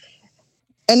just,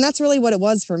 and that's really what it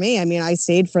was for me. I mean, I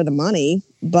stayed for the money,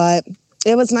 but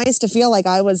it was nice to feel like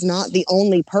I was not the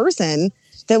only person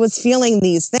that was feeling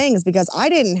these things because I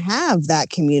didn't have that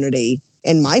community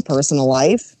in my personal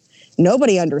life.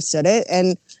 Nobody understood it.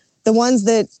 And the ones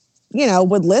that, you know,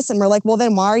 would listen were like, well,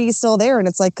 then why are you still there? And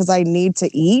it's like, because I need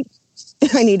to eat.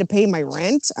 I need to pay my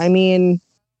rent. I mean,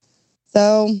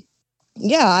 so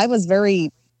yeah, I was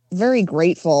very, very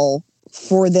grateful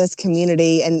for this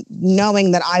community and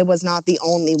knowing that I was not the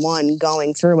only one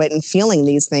going through it and feeling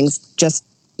these things just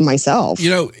myself. You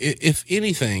know, if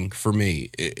anything for me,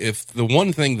 if the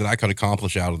one thing that I could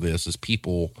accomplish out of this is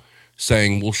people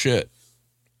saying, well, shit,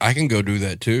 I can go do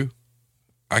that too.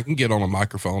 I can get on a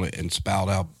microphone and spout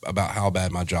out about how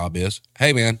bad my job is.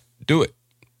 Hey man, do it.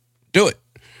 Do it.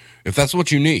 If that's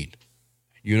what you need.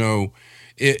 You know,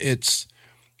 it's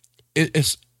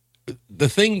the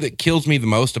thing that kills me the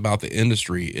most about the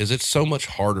industry is it's so much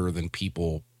harder than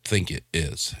people think it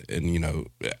is. And, you know,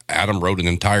 Adam wrote an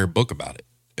entire book about it.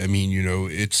 I mean, you know,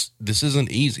 this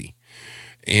isn't easy.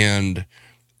 And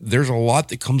there's a lot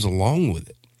that comes along with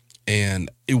it.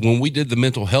 And when we did the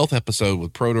mental health episode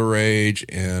with Proto Rage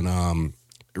and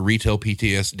retail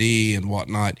PTSD and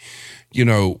whatnot, you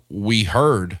know, we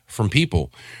heard from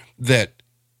people that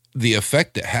the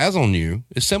effect it has on you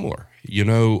is similar. You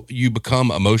know, you become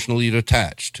emotionally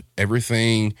detached.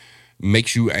 Everything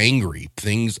makes you angry.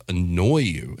 Things annoy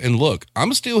you. And look,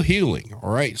 I'm still healing.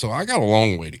 All right. So I got a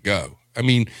long way to go. I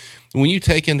mean, when you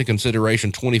take into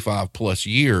consideration 25 plus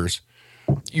years,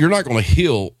 you're not going to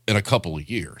heal in a couple of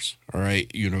years. All right.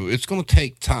 You know, it's going to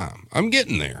take time. I'm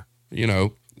getting there. You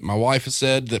know, my wife has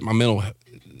said that my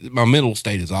mental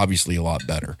state is obviously a lot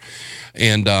better.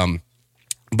 And,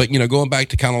 but, you know, going back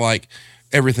to kind of like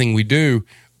everything we do,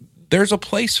 there's a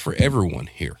place for everyone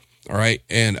here. All right.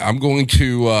 And I'm going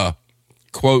to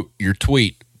quote your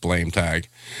tweet, Blame Tag.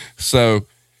 So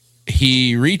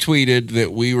he retweeted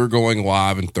that we were going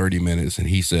live in 30 minutes. And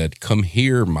he said, come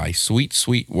hear my sweet,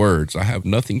 sweet words. I have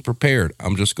nothing prepared.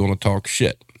 I'm just going to talk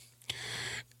shit.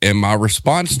 And my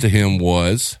response to him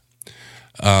was,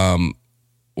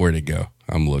 where'd it go?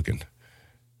 I'm looking.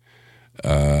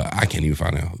 I can't even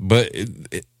find out. But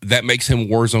that makes him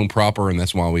Warzone proper. And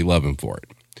that's why we love him for it.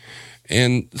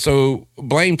 And so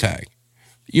Blame Tag,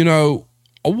 you know,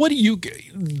 what do you,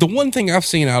 the one thing I've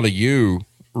seen out of you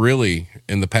really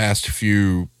in the past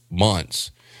few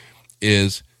months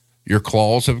is your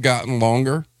claws have gotten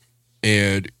longer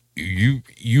and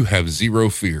you have zero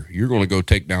fear. You're going to go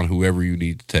take down whoever you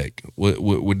need to take.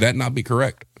 Would that not be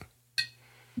correct?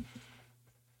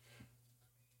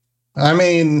 I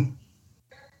mean,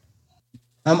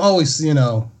 I'm always, in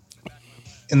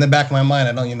the back of my mind,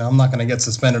 I don't, I'm not going to get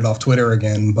suspended off Twitter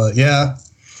again. But yeah,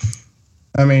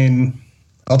 I mean,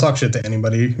 I'll talk shit to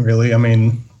anybody, really. I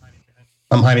mean,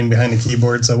 I'm hiding behind a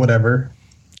keyboard, so whatever.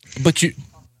 But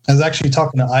I was actually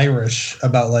talking to Irish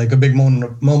about like a big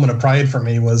moment of pride for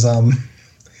me was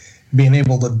being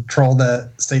able to troll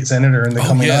that state senator and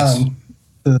coming on.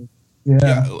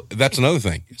 Yeah, that's another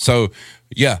thing. So,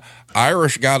 yeah,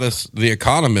 Irish got us The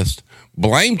Economist.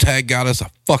 Blame Tag got us a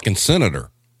fucking senator.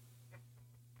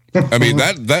 I mean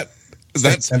that's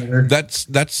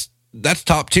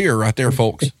top tier right there,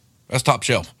 folks. That's top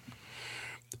shelf.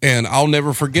 And I'll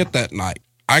never forget that night.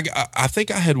 I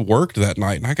think I had worked that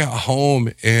night, and I got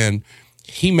home, and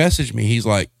he messaged me. He's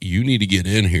like, "You need to get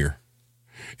in here."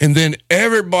 And then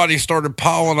everybody started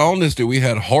piling on this dude. We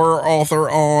had horror author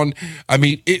on. I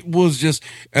mean, it was just,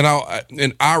 and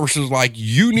Irish was like,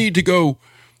 "You need to go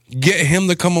get him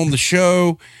to come on the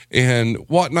show and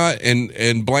whatnot."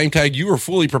 And Blame Tag, you were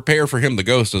fully prepared for him to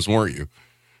ghost us, weren't you?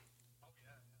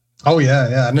 Oh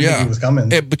yeah. I didn't think he was coming.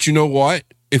 But you know what?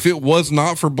 If it was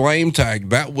not for Blame Tag,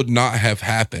 that would not have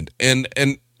happened. And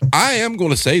I am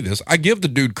going to say this. I give the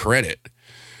dude credit.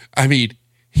 I mean,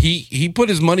 he put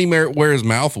his money where his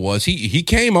mouth was. He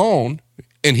came on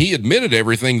and he admitted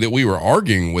everything that we were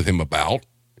arguing with him about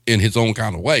in his own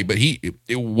kind of way. But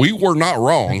we were not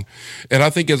wrong. And I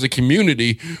think as a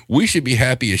community, we should be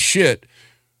happy as shit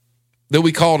that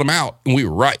we called him out and we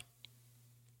were right.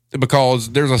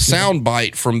 Because there's a sound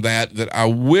bite from that I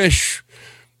wish,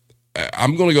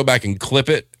 I'm going to go back and clip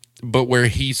it, but where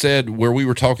he said, where we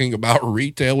were talking about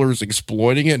retailers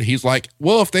exploiting it, he's like,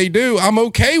 well, if they do, I'm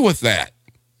okay with that.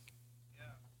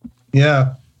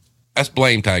 Yeah. That's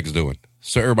Blame Tag's doing.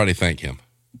 So everybody thank him.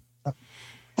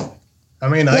 I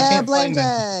mean, I can't Blame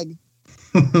find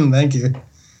Tag. Thank you.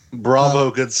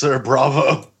 Bravo, good sir.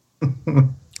 Bravo.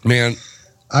 Man.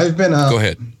 I've been, go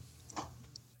ahead.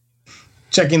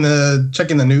 Checking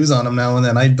the news on him now and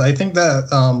then. I think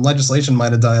that legislation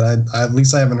might have died. At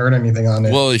least I haven't heard anything on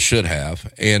it. Well, it should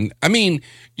have. And I mean,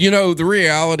 the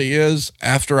reality is,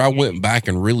 after I went back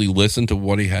and really listened to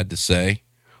what he had to say,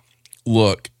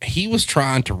 look, he was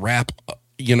trying to wrap,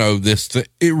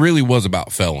 it really was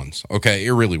about felons. Okay.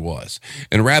 It really was.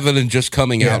 And rather than just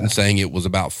coming out and saying it was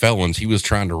about felons, he was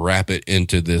trying to wrap it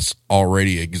into this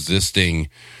already existing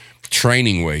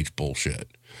training wage bullshit.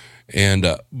 And,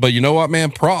 but you know what,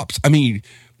 man, props. I mean,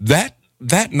 that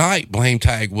night, Blame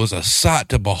Tag was a sight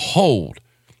to behold.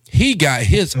 He got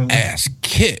his ass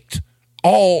kicked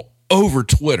all over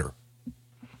Twitter.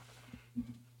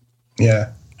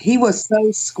 Yeah. He was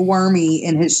so squirmy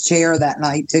in his chair that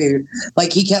night too.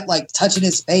 Like he kept like touching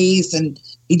his face and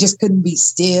he just couldn't be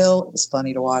still. It was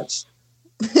funny to watch.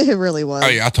 It really was.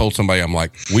 I told somebody, I'm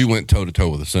like, we went toe to toe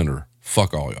with the senator.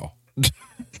 Fuck all y'all.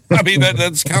 I mean,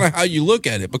 that's kind of how you look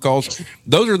at it because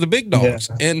those are the big dogs.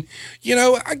 Yeah. And,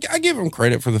 I give him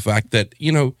credit for the fact that,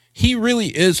 he really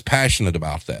is passionate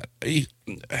about that.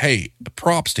 Hey,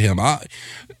 props to him.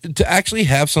 To actually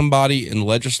have somebody in the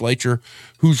legislature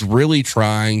who's really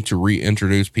trying to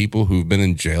reintroduce people who've been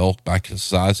in jail back to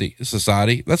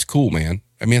society, that's cool, man.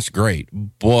 I mean, it's great.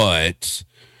 But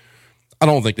I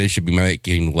don't think they should be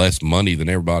making less money than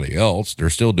everybody else. They're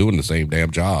still doing the same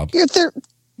damn job.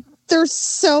 There's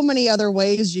so many other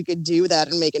ways you could do that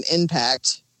and make an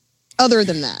impact other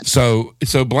than that. So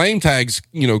Blame Tag's,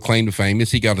 claim to fame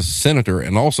is he got a senator.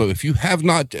 And also, if you have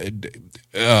not,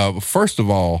 first of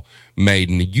all,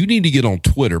 Maiden, you need to get on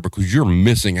Twitter because you're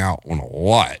missing out on a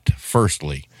lot,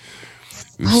 firstly.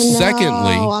 I know.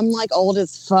 Secondly, I'm like old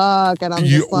as fuck. And I'm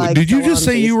just like, did you just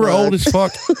say you were old as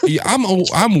fuck? Yeah,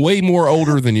 I'm way more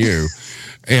older than you.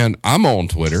 And I'm on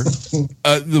Twitter.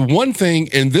 The one thing,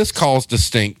 and this calls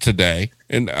distinct today,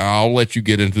 and I'll let you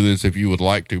get into this if you would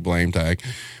like to, Blame Tag.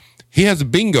 He has a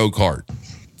bingo card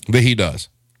that he does.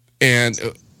 And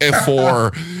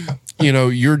for,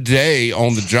 your day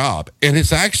on the job. And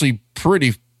it's actually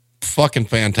pretty fucking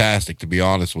fantastic, to be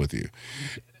honest with you.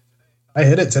 I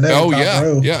hit it today. Oh, yeah.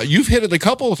 Row. Yeah. You've hit it a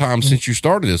couple of times since you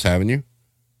started this, haven't you?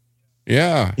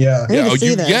 Yeah. Yeah.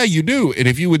 Yeah, you do. And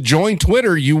if you would join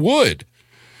Twitter, you would.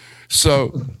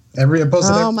 So every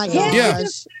episode. Oh my god! Yeah,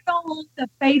 just put it on the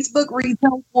Facebook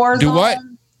Retail Warzone. Do what?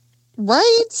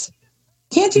 Right?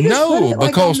 Can't you just put No, it,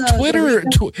 like, because on the Twitter.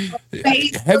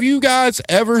 Facebook? Have you guys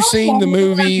ever seen the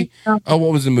movie? Oh,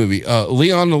 what was the movie?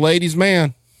 Leon the Ladies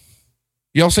Man.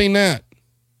 Y'all seen that?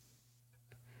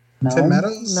 Tim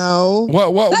Meadows? No.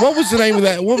 What was the name of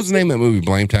that? What was the name of that movie?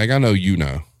 Blame Tag. I know you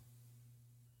know.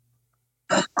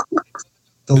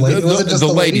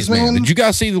 The Ladies Man. Did you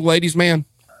guys see the Ladies Man?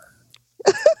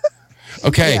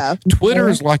 Okay, Yeah. Twitter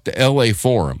is like the LA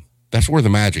Forum. That's where the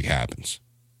magic happens.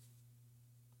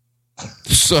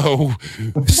 So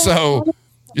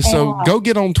go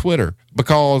get on Twitter,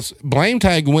 because Blame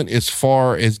Tag went as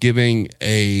far as giving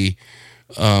a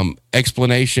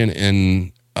explanation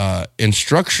and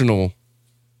instructional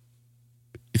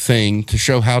thing to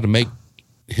show how to make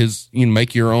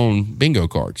make your own bingo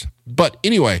cards. But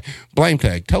anyway, Blame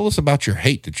Tag, tell us about your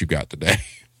hate that you got today.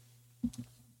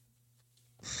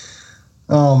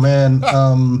 Oh man,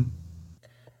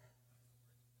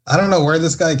 I don't know where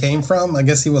this guy came from. I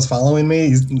guess he was following me.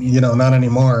 He's, not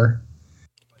anymore.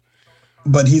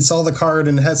 But he saw the card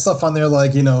and it had stuff on there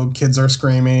like, kids are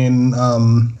screaming.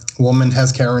 Woman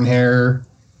has Karen hair.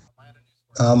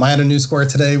 I had a new square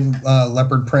today,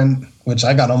 leopard print, which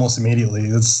I got almost immediately.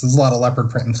 There's a lot of leopard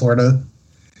print in Florida.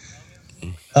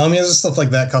 He has just stuff like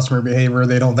that, customer behavior.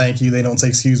 They don't thank you. They don't say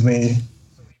excuse me.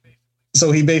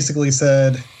 So he basically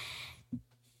said,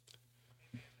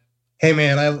 hey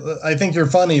man, I think you're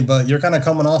funny, but you're kind of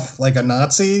coming off like a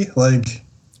Nazi. Like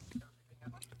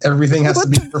everything has to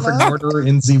be perfect order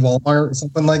in Z Walmart or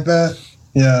something like that.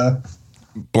 Yeah.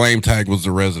 Blame Tag was the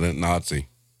resident Nazi.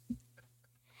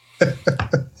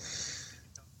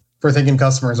 For thinking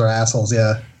customers are assholes.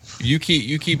 Yeah. You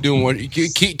keep doing what you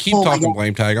keep talking,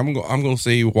 Blame Tag. I'm going to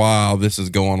see while this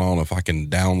is going on if I can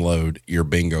download your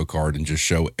bingo card and just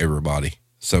show everybody.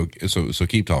 So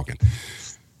keep talking.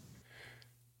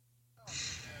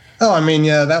 Oh, I mean,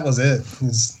 yeah, that was it.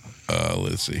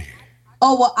 Let's see.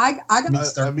 Oh, well, I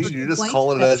you just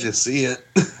call it as you see it.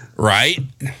 Right?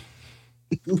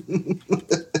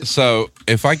 So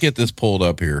if I get this pulled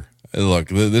up here, look,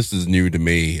 this is new to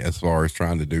me as far as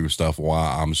trying to do stuff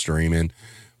while I'm streaming,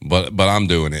 but I'm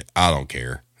doing it. I don't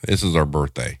care. This is our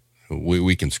birthday.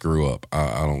 We can screw up.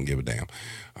 I don't give a damn.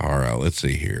 All right, let's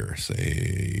see here.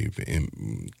 Save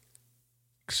image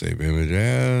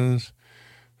as.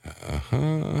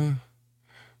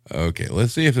 Okay,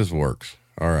 let's see if this works.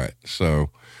 All right,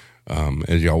 so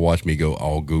as y'all watch me go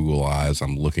all Google eyes,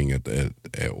 I'm looking at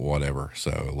whatever.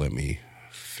 So let me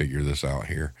figure this out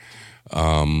here.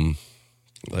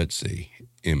 Let's see,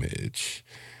 image.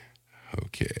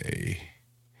 Okay,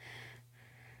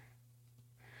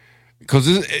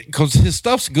 because his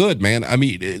stuff's good, man. I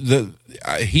mean,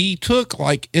 he took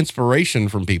like inspiration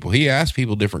from people. He asked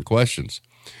people different questions.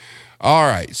 All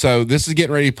right, so this is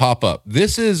getting ready to pop up.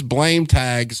 This is Blame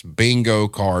Tag's bingo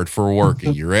card for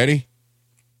working. You ready?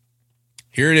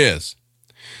 Here it is.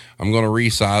 I'm going to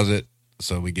resize it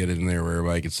so we get it in there where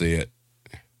everybody can see it.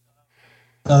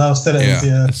 Oh, that was today's,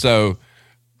 yeah. So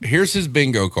here's his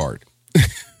bingo card.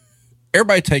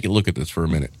 Everybody take a look at this for a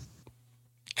minute.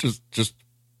 Just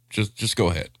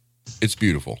go ahead. It's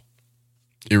beautiful.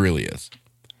 It really is.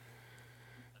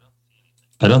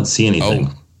 I don't see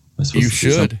anything. Oh, you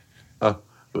should.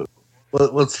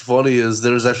 What's funny is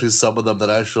there's actually some of them that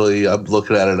actually I'm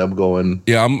looking at it and I'm going,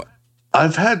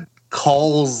 I've had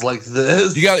calls like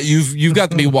this. You've got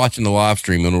to be watching the live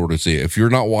stream in order to see it. If you're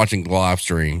not watching the live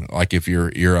stream, like if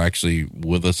you're actually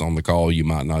with us on the call, you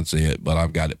might not see it, but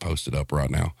I've got it posted up right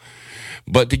now.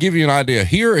 But to give you an idea,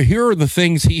 here are the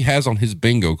things he has on his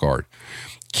bingo card.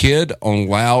 Kid on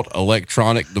loud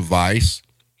electronic device,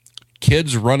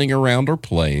 kids running around or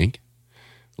playing,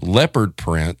 leopard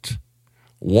print,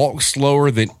 walk slower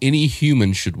than any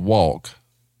human should walk,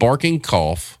 barking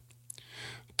cough,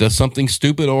 does something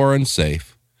stupid or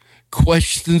unsafe,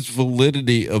 questions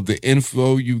validity of the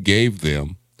info you gave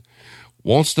them,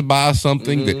 wants to buy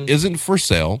something that isn't for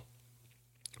sale,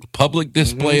 public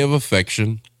display of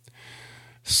affection,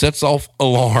 sets off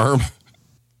alarm,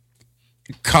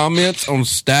 comments on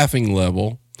staffing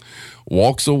level,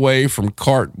 walks away from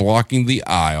cart blocking the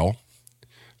aisle,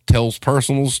 tells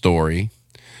personal story,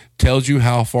 tells you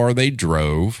how far they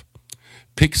drove,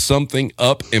 picks something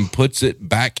up and puts it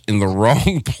back in the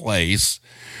wrong place,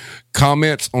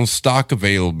 comments on stock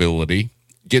availability,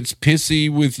 gets pissy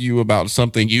with you about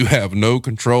something you have no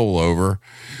control over,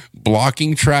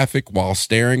 blocking traffic while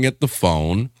staring at the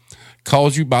phone,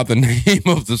 calls you by the name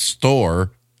of the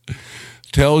store,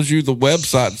 tells you the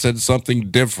website said something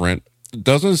different,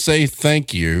 doesn't say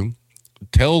thank you,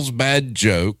 tells bad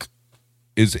joke,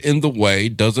 is in the way,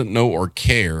 doesn't know or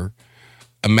care,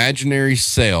 imaginary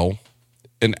sale,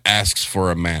 and asks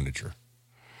for a manager.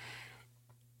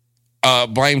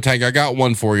 Blame Tank, I got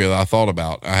one for you that I thought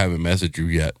about. I haven't messaged you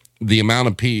yet. The amount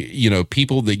of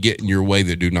people that get in your way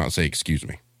that do not say excuse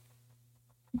me.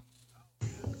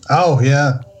 Oh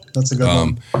yeah, that's a good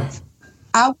one.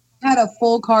 I had a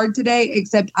full card today,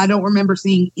 except I don't remember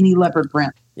seeing any leopard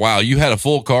print. Wow, you had a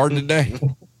full card today?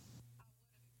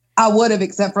 I would have,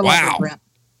 except for leopard print.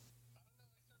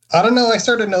 I don't know. I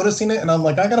started noticing it, and I'm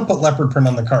like, I gotta put leopard print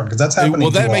on the card because that's happening.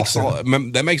 Well,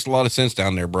 that makes a lot of sense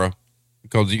down there, bro.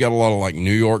 Because you got a lot of like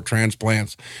New York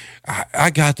transplants.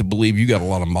 I got to believe you got a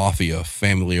lot of mafia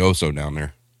familioso down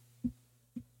there.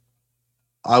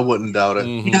 I wouldn't doubt it.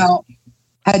 Mm-hmm. Now,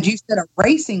 had you said a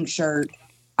racing shirt,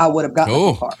 I would have gotten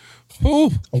a car.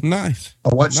 Oh, nice.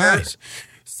 A what shirt?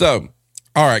 So,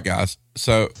 all right, guys.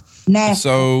 So,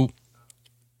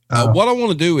 what I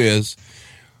want to do is,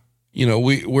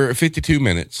 we're at 52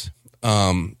 minutes.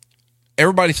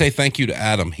 Everybody say thank you to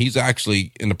Adam. He's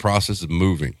actually in the process of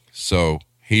moving. So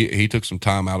he took some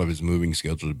time out of his moving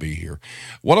schedule to be here.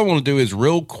 What I want to do is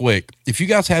real quick, if you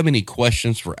guys have any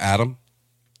questions for Adam,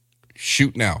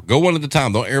 shoot now. Go one at a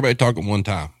time. Don't everybody talk at one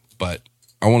time. But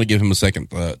I want to give him a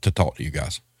second to talk to you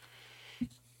guys.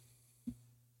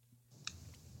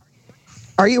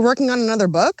 Are you working on another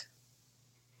book?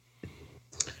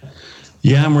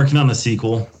 Yeah, I'm working on a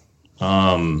sequel.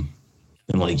 And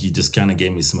like, you just kind of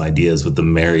gave me some ideas with the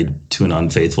married to an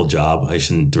unfaithful job. I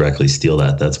shouldn't directly steal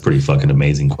that. That's a pretty fucking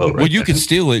amazing quote. Well, you can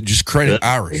steal it. Just credit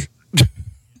Irish.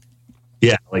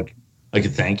 Yeah. Like I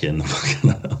could thank you in the fucking,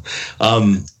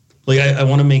 I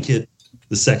want to make it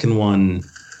the second one,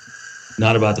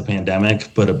 not about the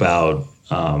pandemic, but about,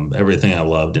 everything I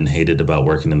loved and hated about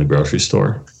working in the grocery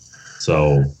store.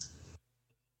 So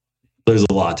there's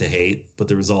a lot to hate, but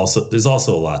there's also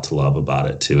a lot to love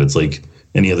about it too. It's like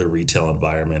any other retail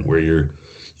environment where you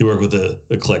work with a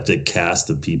eclectic cast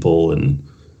of people and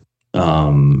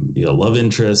you got love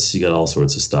interests, you got all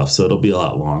sorts of stuff. So it'll be a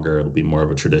lot longer. It'll be more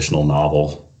of a traditional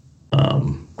novel.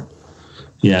 And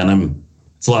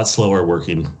it's a lot slower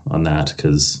working on that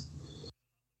because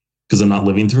I'm not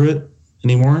living through it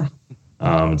anymore.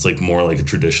 It's like more like a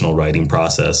traditional writing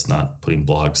process, not putting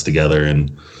blogs together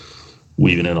and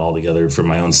weaving it all together for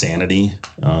my own sanity.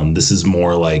 This is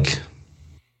more like,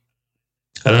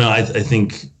 I don't know. I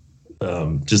think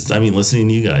listening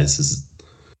to you guys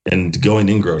and going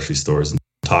in grocery stores and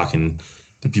talking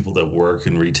to people that work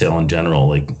in retail in general,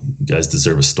 like, you guys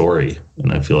deserve a story.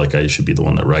 And I feel like I should be the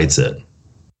one that writes it.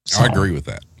 So. I agree with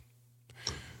that.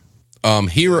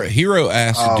 Hero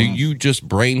asks, do you just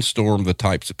brainstorm the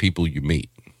types of people you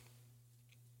meet?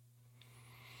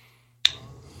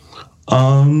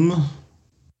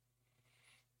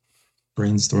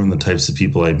 Brainstorm the types of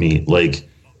people I meet. Like,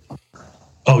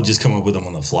 just come up with them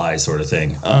on the fly sort of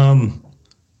thing.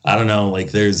 I don't know.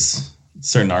 Like, there's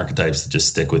certain archetypes that just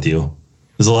stick with you.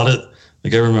 There's a lot of,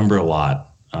 like, I remember a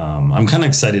lot. I'm kind of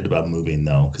excited about moving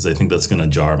though, because I think that's going to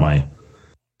jar my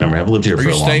memory. I've lived here for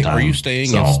a long time. Are you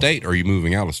staying in state or are you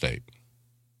moving out of state?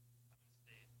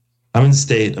 I'm in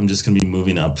state. I'm just going to be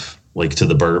moving up like to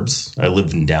the burbs. I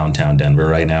live in downtown Denver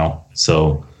right now.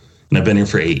 So, and I've been here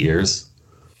for 8 years.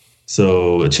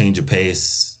 So a change of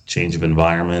pace, change of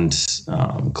environment,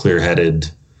 clear-headed,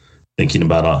 thinking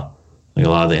about a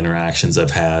lot of the interactions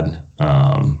I've had.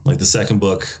 Like the second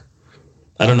book,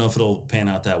 I don't know if it'll pan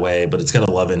out that way, but it's got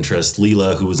a love interest.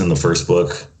 Leela, who was in the first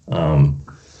book, going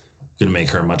to make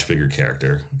her a much bigger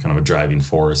character, kind of a driving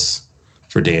force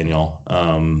for Daniel.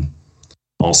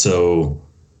 Also,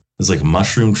 there's like a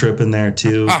mushroom trip in there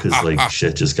too, because like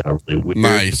shit just got really weird.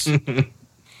 Nice.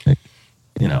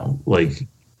 Like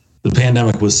the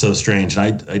pandemic was so strange,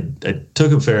 and I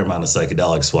took a fair amount of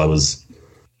psychedelics while I was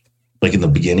like in the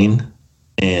beginning,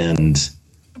 and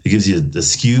it gives you the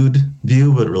skewed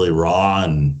view, but really raw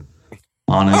and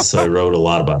honest. So I wrote a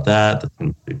lot about that.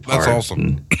 That's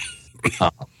awesome.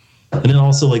 And it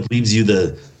also like leaves you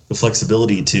the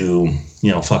flexibility to,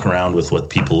 fuck around with what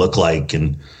people look like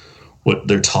and what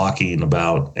they're talking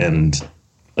about and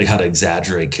like how to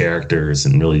exaggerate characters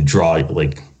and really draw,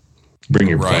 like bring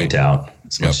your point out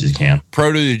as much as you can.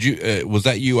 Proto, did you, was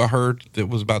that you I heard that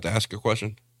was about to ask a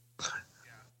question?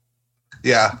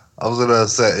 Yeah, I was going to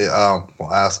say,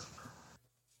 ask,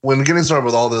 when getting started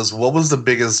with all this, what was the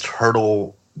biggest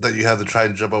hurdle that you had to try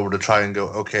and jump over to try and go,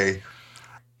 okay,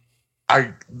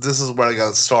 this is where I got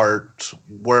to start.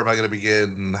 Where am I going to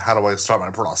begin? How do I start my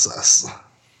process?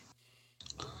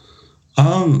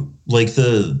 Like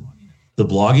the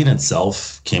blogging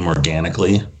itself came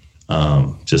organically.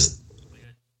 Just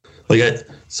like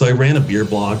I ran a beer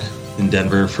blog in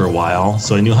Denver for a while,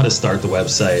 so I knew how to start the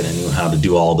website. I knew how to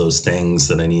do all those things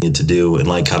that I needed to do and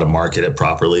like how to market it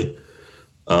properly.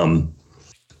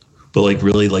 but like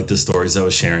really like the stories I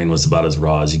was sharing was about as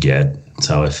raw as you get. That's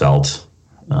how I felt.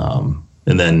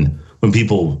 And then when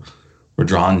people were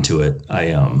drawn to it,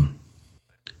 I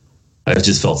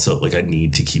just felt so like I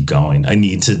need to keep going. I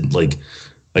need to like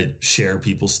I share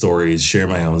people's stories, share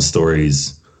my own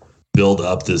stories, build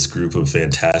up this group of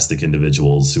fantastic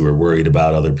individuals who are worried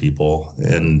about other people.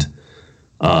 And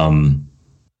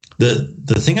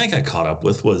the thing I got caught up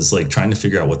with was like trying to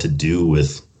figure out what to do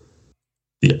with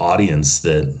the audience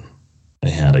that I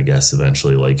had, I guess,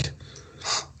 eventually. Like,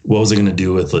 what was I going to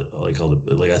do with like all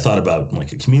the, like I thought about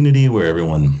like a community where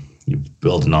everyone, you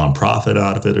build a nonprofit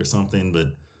out of it or something,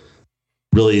 but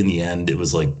really in the end it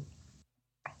was like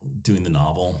doing the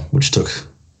novel, which took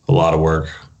a lot of work,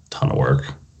 ton of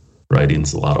work.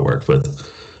 Writing's a lot of work, but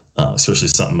especially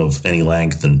something of any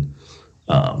length. And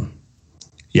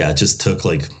it just took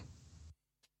like,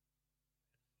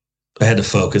 I had to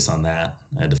focus on that.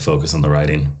 I had to focus on the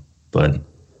writing, but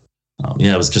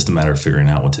it was just a matter of figuring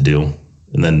out what to do.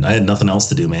 And then I had nothing else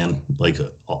to do, man. Like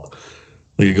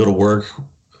you go to work,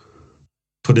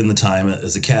 put in the time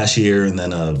as a cashier, and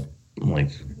then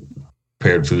like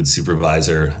prepared food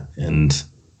supervisor, and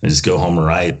I just go home and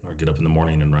write, or get up in the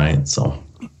morning and write. So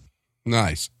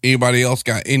nice. Anybody else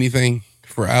got anything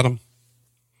for Adam?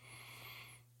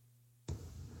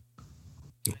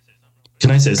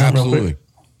 Can I say something Absolutely. real quick?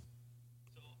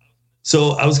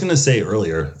 So I was going to say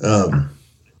earlier,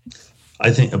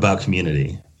 I think about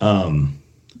community.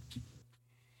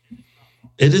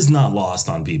 It is not lost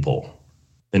on people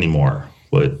anymore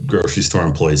what grocery store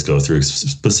employees go through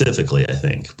specifically, I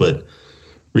think, but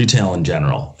retail in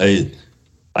general.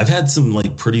 I've had some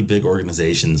like pretty big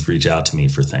organizations reach out to me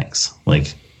for things,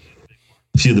 like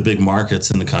a few of the big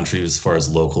markets in the country as far as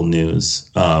local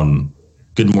news.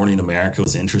 Good Morning America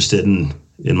was interested in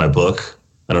my book.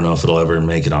 I don't know if it'll ever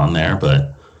make it on there,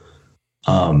 but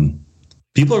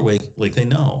people are like they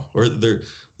know, or they're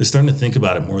starting to think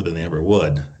about it more than they ever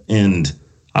would. And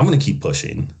I'm going to keep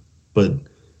pushing, but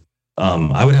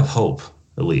I would have hope,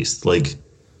 at least, like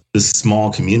this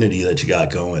small community that you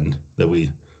got going,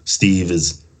 that Steve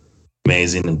is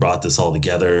amazing and brought this all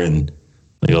together, and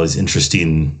like all these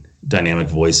interesting dynamic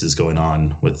voices going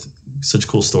on with such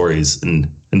cool stories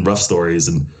and rough stories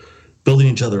and building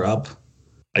each other up.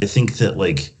 I think that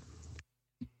like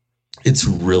it's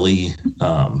really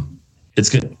it's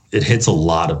good. It hits a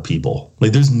lot of people.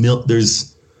 Like there's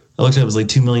I looked at it, was like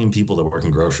 2 million people that work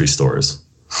in grocery stores.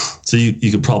 So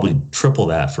you could probably triple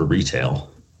that for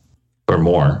retail or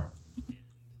more.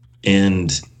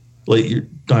 And like you're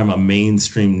talking about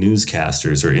mainstream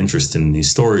newscasters are interested in these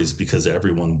stories because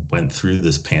everyone went through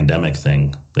this pandemic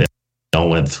thing. They all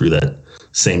went through that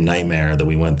same nightmare that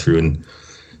we went through in,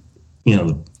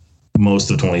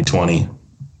 most of 2020.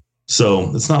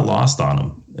 So it's not lost on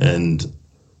them. And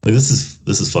like, this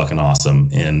is fucking awesome.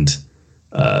 And,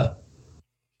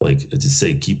 like I just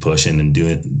say, keep pushing and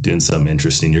doing something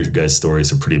interesting. Your guys'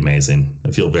 stories are pretty amazing.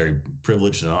 I feel very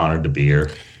privileged and honored to be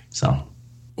here. So,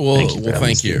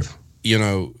 thank you.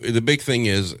 The big thing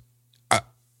is,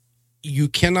 you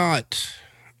cannot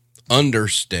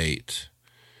understate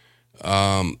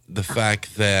the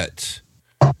fact that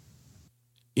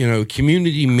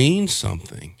community means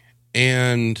something,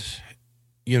 and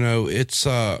it's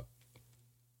I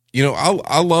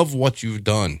love what you've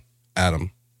done,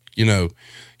 Adam.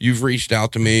 You've reached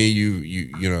out to me.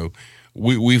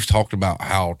 We've talked about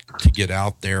how to get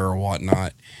out there or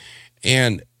whatnot.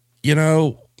 And,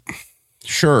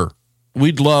 sure,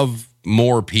 we'd love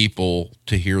more people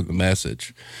to hear the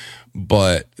message.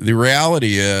 But the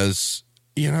reality is,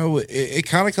 it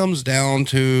kind of comes down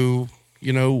to,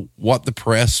 what the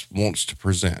press wants to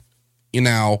present.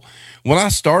 When I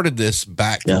started this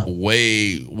back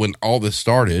way when all this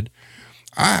started,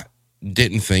 I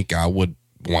didn't think I would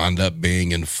wind up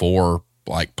being in 4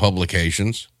 like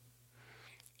publications,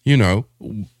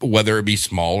 whether it be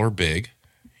small or big,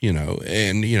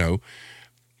 and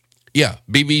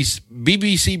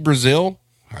BBC Brazil.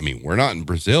 I mean, we're not in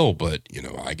Brazil, but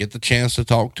I get the chance to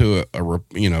talk to a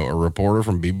reporter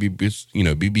from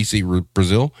BBC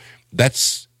Brazil.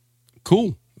 That's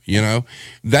cool.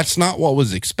 That's not what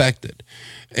was expected.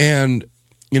 And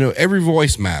every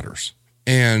voice matters.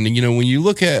 And, when you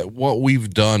look at what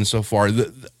we've done so far,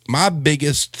 my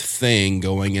biggest thing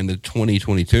going into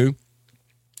 2022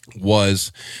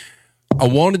 was I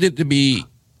wanted it to be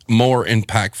more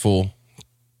impactful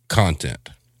content.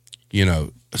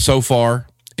 So far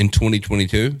in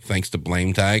 2022, thanks to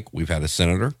Blame Tag, we've had a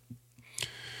senator.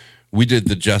 We did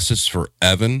the Justice for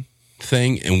Evan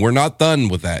thing, and we're not done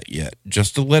with that yet.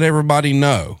 Just to let everybody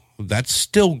know, that's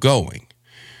still going.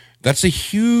 That's a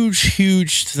huge,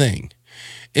 huge thing.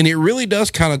 And it really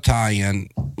does kind of tie in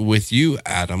with you,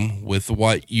 Adam, with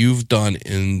what you've done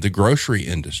in the grocery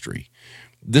industry.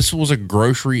 This was a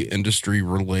grocery industry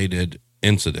related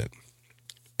incident.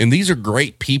 And these are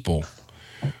great people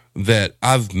that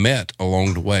I've met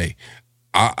along the way.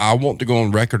 I want to go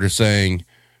on record as saying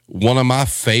one of my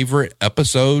favorite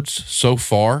episodes so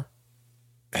far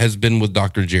has been with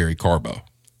Dr. Jerry Carbo.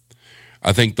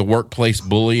 I think the workplace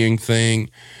bullying thing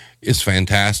is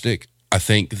fantastic. I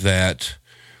think that,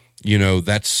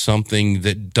 that's something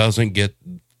that doesn't get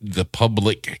the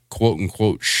public quote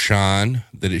unquote shine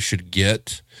that it should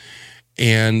get.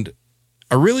 And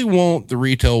I really want the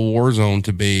Retail War Zone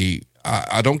to be,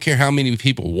 I don't care how many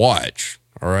people watch.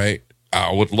 All right.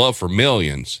 I would love for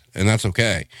millions, and that's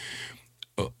okay.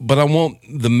 But I want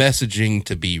the messaging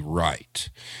to be right.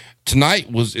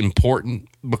 Tonight was important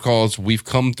because we've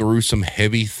come through some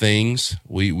heavy things.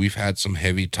 We've had some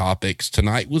heavy topics.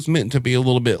 Tonight was meant to be a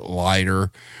little bit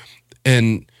lighter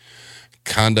and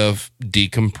kind of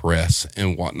decompress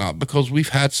and whatnot, because we've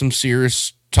had some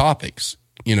serious topics,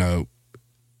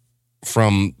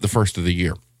 from the first of the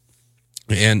year.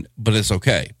 But it's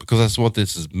okay, because that's what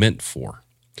this is meant for.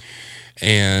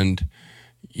 And,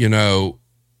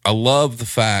 I love the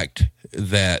fact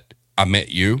that I met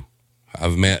you.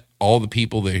 I've met all the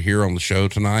people that are here on the show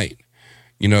tonight.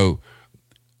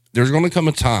 There's going to come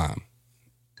a time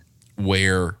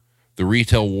where the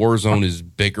Retail War Zone is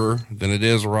bigger than it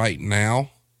is right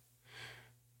now,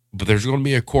 but there's going to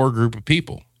be a core group of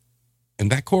people.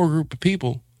 And that core group of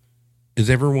people is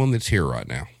everyone that's here right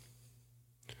now.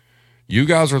 You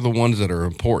guys are the ones that are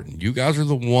important. You guys are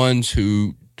the ones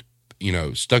who,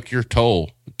 stuck your toe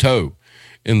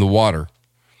in the water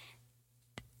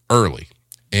early.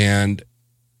 And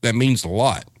that means a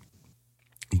lot.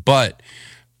 But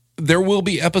there will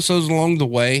be episodes along the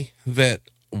way that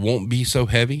won't be so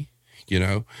heavy,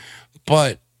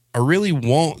 but I really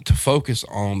want to focus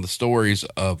on the stories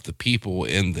of the people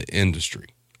in the industry.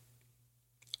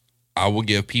 I will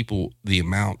give people the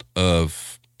amount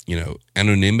of,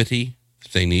 anonymity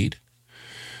they need.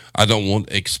 I don't want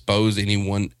to expose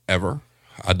anyone ever.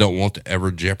 I don't want to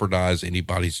ever jeopardize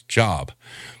anybody's job.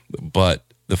 But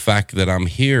the fact that I'm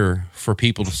here for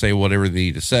people to say whatever they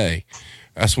need to say,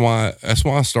 that's why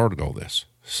I started all this.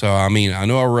 So, I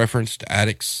know I referenced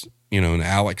Addicts, and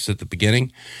Alex at the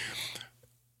beginning.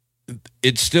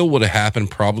 It still would have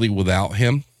happened probably without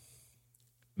him.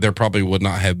 There probably would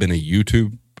not have been a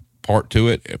YouTube part to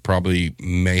it. It probably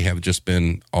may have just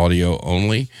been audio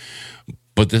only.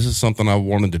 But this is something I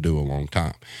wanted to do a long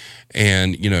time.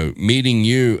 And, meeting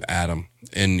you, Adam,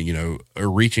 and,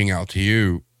 reaching out to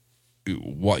you,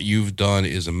 what you've done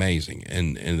is amazing.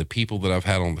 And the people that I've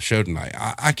had on the show tonight,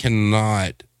 I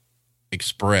cannot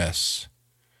express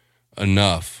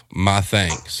enough my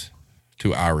thanks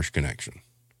to Irish Connection.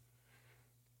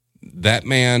 That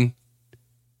man,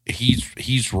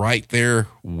 he's right there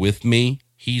with me.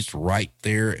 He's right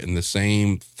there in the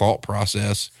same thought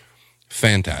process.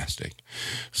 Fantastic.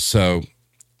 So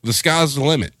the sky's the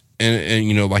limit.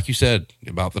 And like you said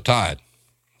about the tide,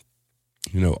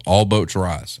 all boats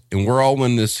rise, and we're all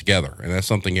in this together. And that's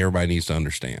something everybody needs to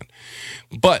understand.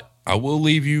 But I will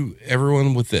leave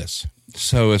everyone with this.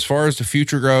 So as far as the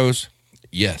future goes,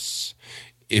 yes,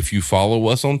 if you follow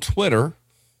us on Twitter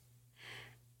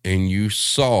and you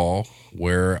saw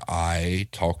where I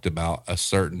talked about a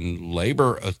certain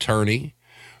labor attorney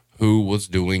who was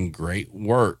doing great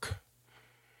work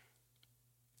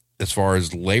as far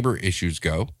as labor issues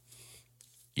go,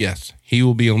 yes, he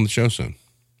will be on the show soon.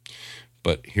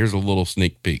 But here's a little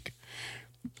sneak peek.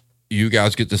 You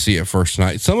guys get to see it first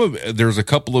tonight. There's a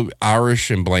couple of Irish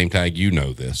and Blame Tag,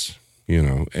 this,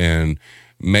 and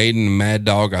Maiden and Mad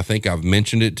Dog, I think I've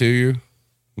mentioned it to you,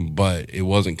 but it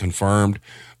wasn't confirmed.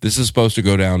 This is supposed to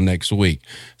go down next week.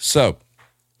 So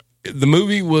the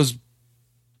movie was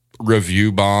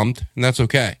review bombed, and that's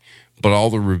okay. But all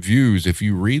the reviews, if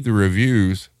you read the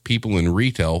reviews, people in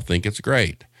retail think it's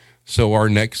great. So our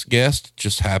next guest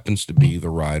just happens to be the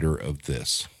writer of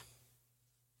this.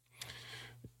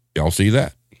 Y'all see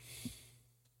that?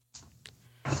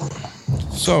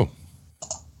 So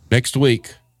next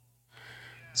week.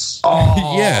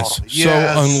 Yes. So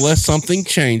unless something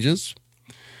changes,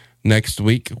 next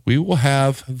week we will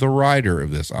have the writer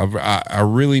of this. I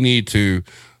really need to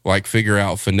figure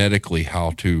out phonetically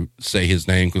how to say his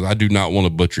name, because I do not want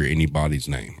to butcher anybody's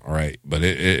name. All right. But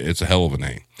it's a hell of a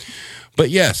name. But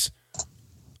yes,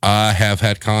 I have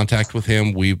had contact with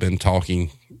him. We've been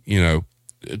talking, to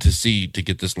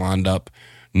get this lined up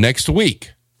next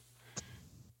week.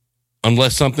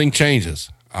 Unless something changes,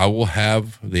 I will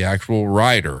have the actual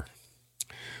writer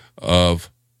of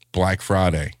Black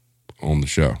Friday on the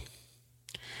show.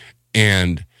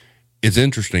 And it's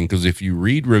interesting because if you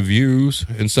read reviews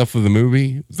and stuff of the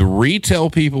movie, the retail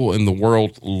people in the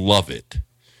world love it.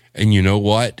 And you know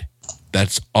what?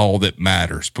 That's all that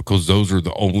matters, because those are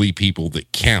the only people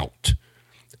that count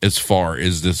as far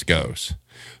as this goes.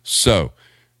 So,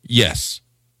 yes,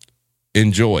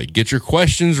 enjoy. Get your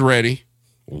questions ready.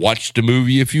 Watch the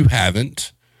movie if you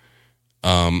haven't.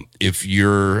 If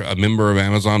you're a member of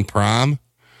Amazon Prime,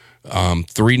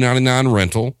 $3.99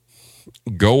 rental.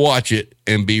 Go watch it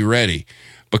and be ready,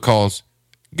 because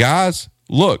guys,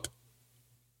 look,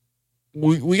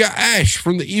 we got Ash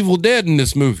from the Evil Dead in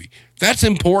this movie. That's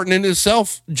important in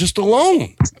itself just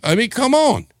alone. I mean, come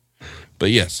on.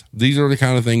 But yes, these are the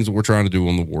kind of things that we're trying to do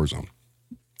on the Warzone.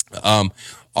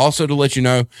 Also to let you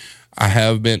know, I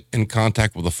have been in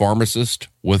contact with a pharmacist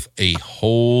with a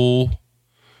whole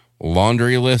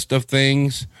laundry list of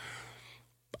things.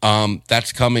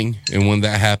 That's coming. And when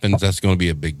that happens, that's going to be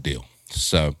a big deal.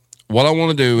 So what I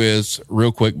want to do is,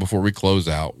 real quick before we close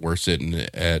out, we're sitting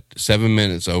at 7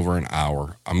 minutes over an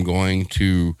hour. I'm going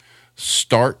to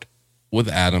start with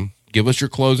Adam. Give us your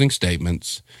closing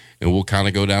statements, and we'll kind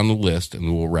of go down the list,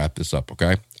 and we'll wrap this up,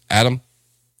 okay? Adam,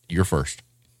 you're first.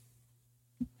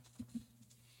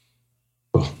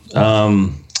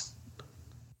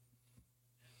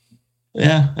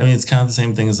 Yeah, I mean, it's kind of the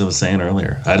same thing as I was saying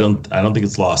earlier. I don't think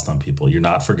it's lost on people. You're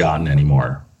not forgotten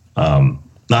anymore.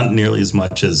 Not nearly as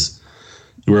much as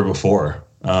you were before.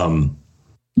 I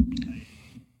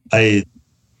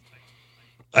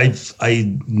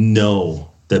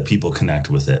know that people connect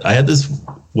with it. I had this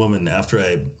woman, after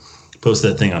I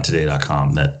posted that thing on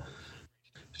today.com, that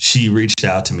she reached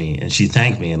out to me and she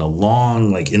thanked me in a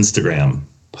long Instagram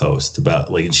post about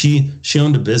and she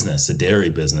owned a business, a dairy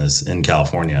business in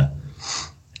California.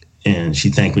 And she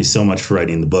thanked me so much for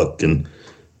writing the book. And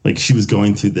she was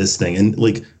going through this thing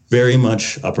and very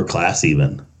much upper class,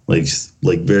 even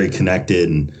very connected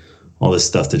and all this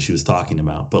stuff that she was talking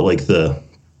about. But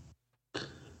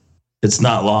it's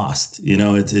not lost,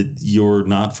 you're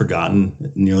not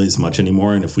forgotten nearly as much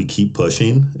anymore. And if we keep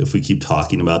pushing, if we keep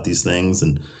talking about these things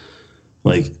and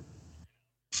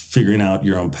figuring out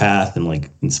your own path and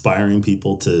inspiring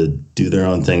people to do their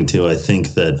own thing too, I think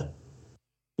that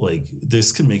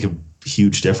this could make a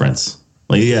huge difference.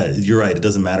 Yeah, you're right. It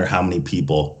doesn't matter how many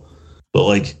people,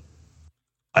 but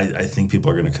I think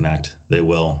people are going to connect. They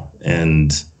will.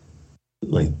 And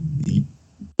you'll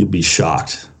be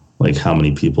shocked how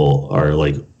many people are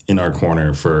in our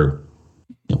corner for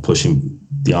pushing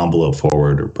the envelope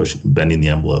forward or bending the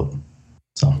envelope.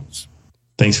 So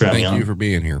thanks for having me on. Thank you for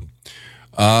being here.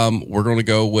 We're going to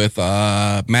go with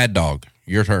Mad Dog.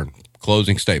 Your turn.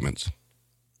 Closing statements.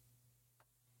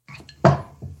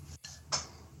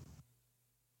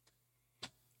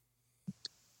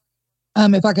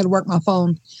 If I could work my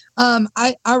phone.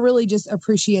 I really just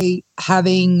appreciate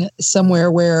having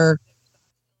somewhere where,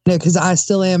 because I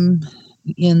still am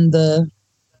in the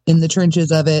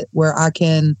trenches of it, where I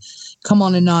can come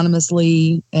on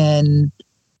anonymously and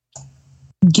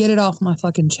get it off my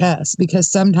fucking chest.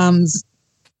 Because sometimes,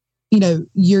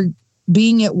 you're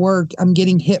being at work, I'm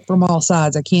getting hit from all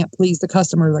sides. I can't please the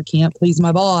customers. I can't please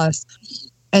my boss.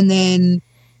 And then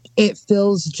it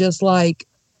feels just like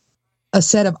a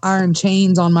set of iron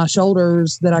chains on my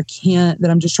shoulders that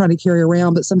I'm just trying to carry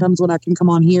around. But sometimes when I can come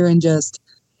on here and just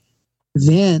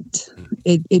vent,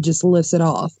 it just lifts it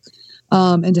off.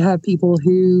 And to have people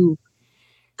who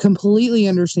completely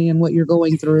understand what you're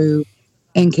going through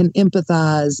and can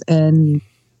empathize and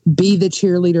be the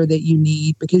cheerleader that you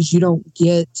need, because you don't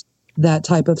get that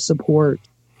type of support.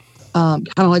 Kind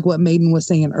of like what Maiden was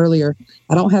saying earlier.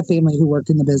 I don't have family who work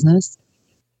in the business.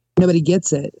 Nobody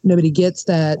gets it. Nobody gets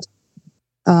that.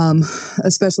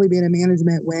 Especially being in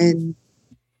management, when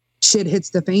shit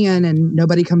hits the fan and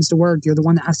nobody comes to work, you're the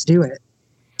one that has to do it.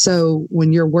 So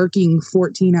when you're working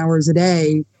 14 hours a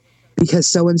day because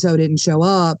so-and-so didn't show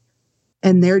up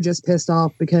and they're just pissed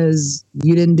off because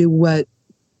you didn't do what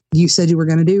you said you were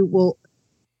going to do, well,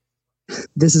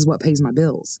 this is what pays my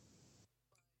bills.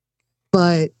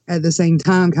 But at the same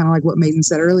time, kind of like what Maiden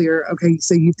said earlier, okay,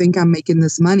 so you think I'm making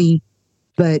this money,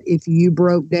 but if you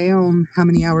broke down how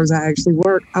many hours I actually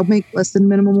work, I'll make less than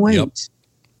minimum wage. Yep.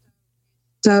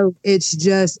 So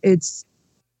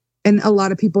and a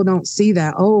lot of people don't see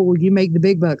that. Oh, well, you make the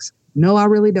big bucks. No, I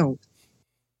really don't.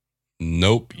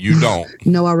 Nope, you don't.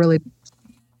 No, I really don't.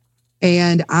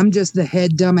 And I'm just the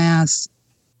head dumbass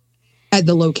at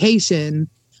the location.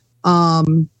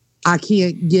 I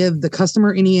can't give the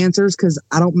customer any answers because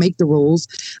I don't make the rules.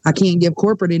 I can't give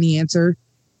corporate any answer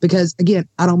because, again,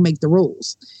 I don't make the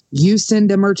rules. You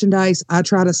send a merchandise, I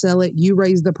try to sell it, you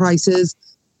raise the prices.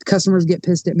 customers get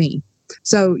pissed at me.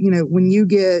 So, when you're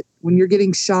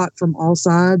getting shot from all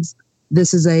sides,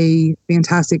 this is a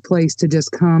fantastic place to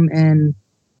just come and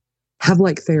have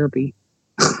like therapy.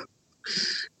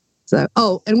 So,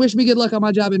 and wish me good luck on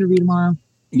my job interview tomorrow.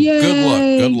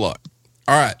 Yay! Good luck.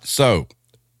 All right. So,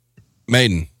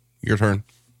 Maiden, your turn.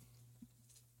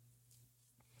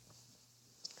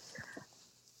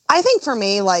 I think for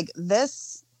me, like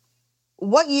this,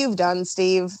 what you've done,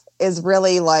 Steve, is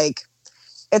really like,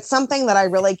 it's something that I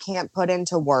really can't put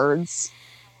into words.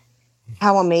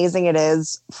 How amazing it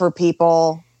is for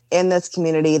people in this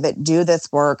community that do this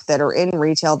work, that are in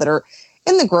retail, that are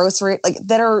in the grocery, like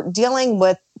that are dealing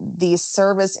with these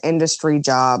service industry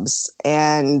jobs,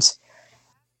 and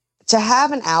to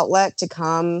have an outlet to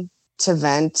come to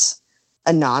vent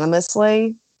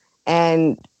anonymously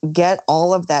and get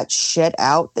all of that shit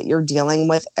out that you're dealing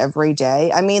with every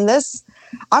day. I mean,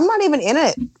 I'm not even in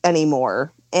it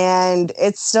anymore. And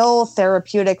it's still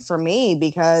therapeutic for me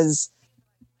because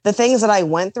the things that I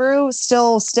went through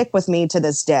still stick with me to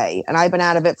this day. And I've been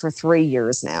out of it for 3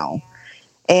 years now.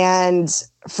 And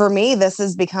for me, this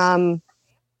has become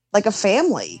like a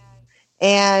family.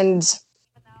 And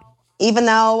even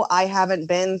though I haven't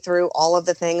been through all of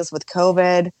the things with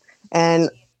COVID, and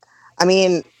I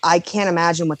mean, I can't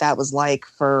imagine what that was like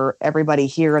for everybody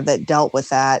here that dealt with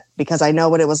that, because I know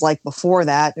what it was like before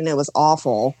that, and it was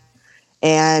awful.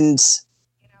 And,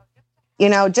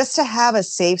 just to have a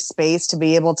safe space to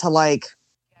be able to like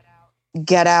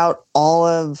get out all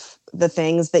of the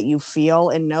things that you feel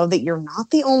and know that you're not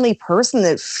the only person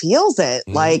that feels it.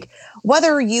 Mm-hmm. Like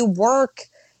whether you work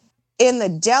in the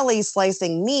deli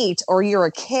slicing meat, or you're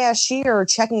a cashier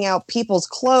checking out people's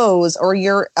clothes, or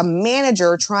you're a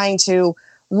manager trying to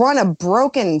run a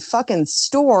broken fucking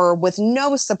store with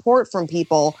no support from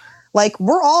people, like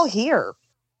we're all here.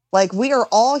 Like we are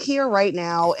all here right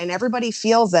now, and everybody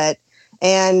feels it.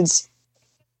 And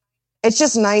it's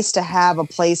just nice to have a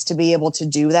place to be able to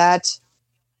do that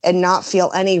and not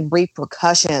feel any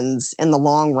repercussions in the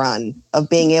long run of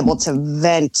being able to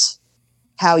vent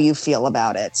how you feel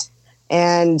about it.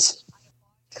 And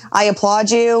I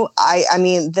applaud you. I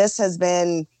mean, this has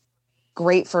been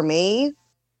great for me.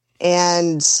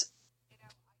 And,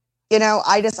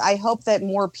 I hope that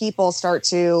more people start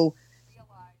to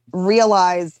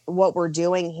realize what we're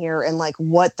doing here and like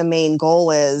what the main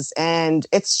goal is. And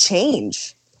it's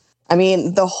change. I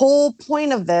mean, the whole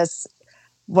point of this,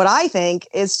 what I think,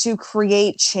 is to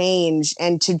create change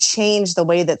and to change the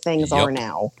way that things are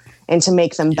now and to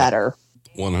make them better.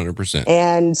 100%.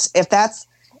 And if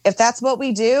that's what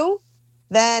we do,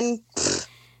 then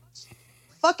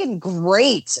fucking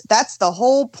great. That's the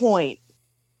whole point.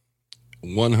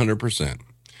 100%.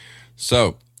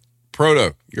 So,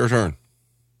 Proto, your turn.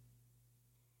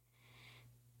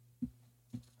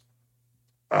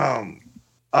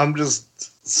 I'm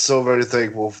just so very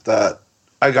thankful that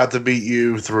I got to meet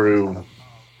you through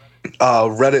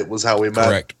Reddit was how we met.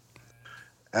 Correct.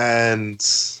 And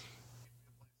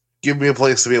give me a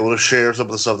place to be able to share some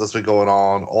of the stuff that's been going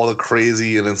on, all the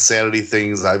crazy and insanity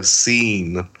things I've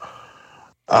seen.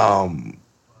 But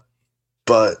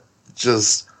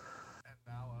just,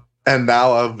 and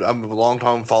now I'm a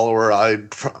long-time follower. I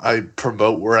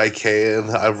promote where I can.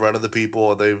 I've run into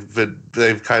people, and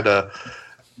they've kind of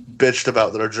bitched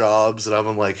about their jobs, and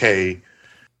I'm like, hey,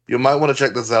 you might want to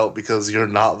check this out because you're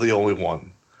not the only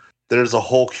one. There's a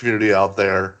whole community out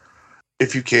there.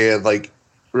 If you can, like,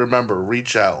 remember,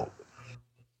 reach out.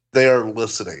 They are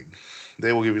listening.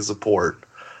 They will give you support.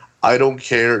 I don't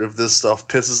care if this stuff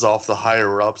pisses off the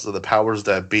higher ups or the powers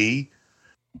that be,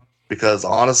 because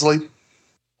honestly,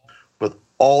 with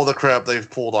all the crap they've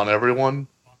pulled on everyone,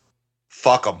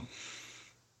 fuck them.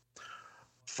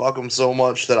 Fuck them so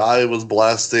much that I was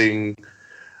blasting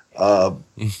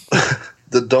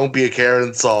the Don't Be a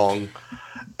Karen song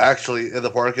actually in the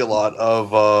parking lot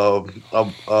of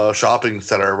a shopping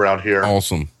center around here.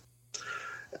 Awesome.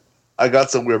 I got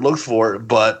some weird looks for it,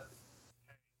 but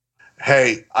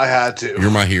hey, I had to. You're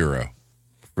my hero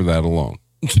for that alone.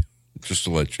 Just to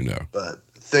let you know. But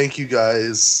thank you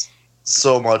guys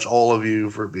so much, all of you,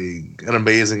 for being an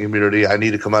amazing community. I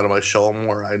need to come out of my shell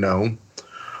more, I know.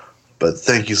 But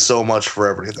thank you so much for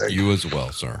everything. You as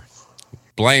well, sir.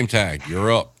 Blame Tag,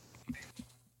 you're up.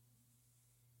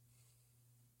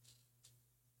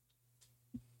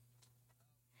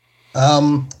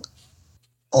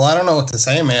 Well, I don't know what to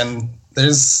say, man.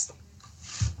 There's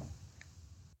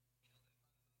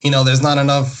not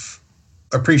enough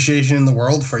appreciation in the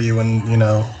world for you and,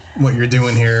 what you're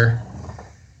doing here.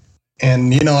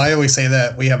 And, I always say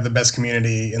that we have the best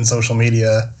community in social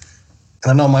media.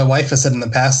 And I know my wife has said in the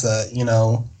past that,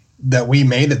 that we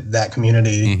made it that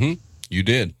community. Mm-hmm. You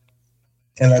did.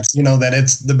 And that's, that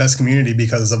it's the best community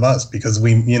because of us, because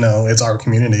we, it's our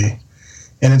community,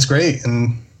 and it's great.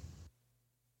 And,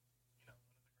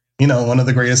 one of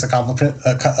the greatest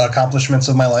accomplishments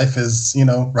of my life is,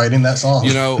 writing that song.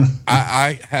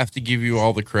 I have to give you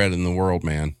all the credit in the world,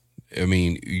 man. I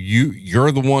mean,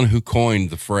 you're the one who coined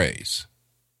the phrase.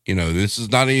 This is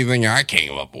not anything I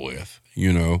came up with.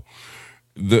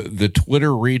 The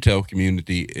Twitter retail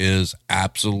community is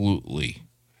absolutely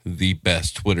the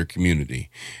best Twitter community.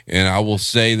 And I will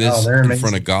say this in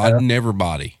front of God and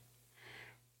everybody.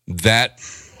 That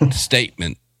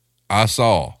statement I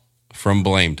saw from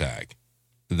Blame Tag,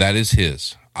 that is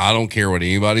his. I don't care what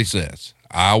anybody says.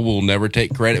 I will never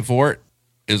take credit for it.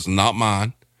 It's not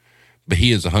mine, but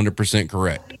he is 100%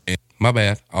 correct. And my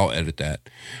bad. I'll edit that.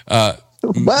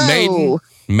 Maiden,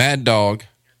 Mad Dog,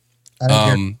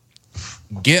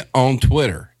 get on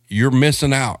Twitter. You're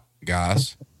missing out,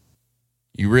 guys.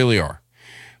 You really are.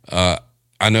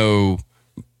 I know,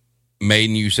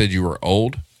 Maiden, you said you were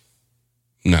old.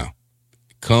 No.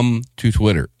 Come to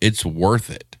Twitter. It's worth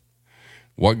it.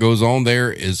 What goes on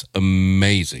there is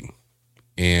amazing.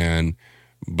 And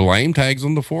Blame Tag's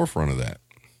on the forefront of that.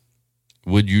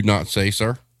 Would you not say,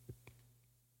 sir?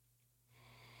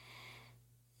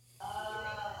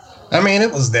 I mean,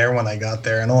 it was there when I got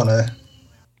there. I don't want to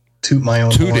toot my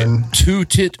own horn.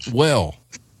 Toot it well.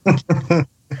 Can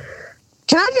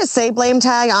I just say, Blame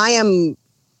Tag, I am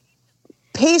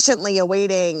patiently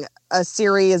awaiting a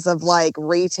series of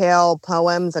retail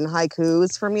poems and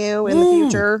haikus from you in the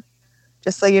future.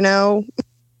 Just so you know.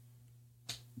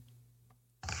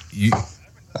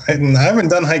 I haven't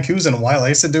done haikus in a while. I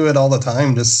used to do it all the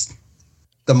time. Just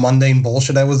the mundane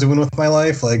bullshit I was doing with my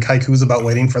life, like haikus about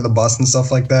waiting for the bus and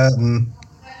stuff like that. And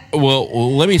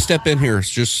well, let me step in here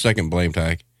just a second, Blame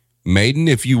Tag. Maiden,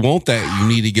 if you want that, you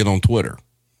need to get on Twitter.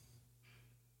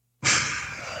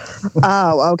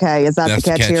 Oh, okay. Is that That's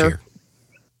the catch here?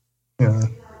 Yeah.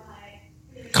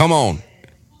 Come on.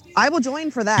 I will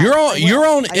join for that. You're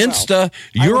on Insta.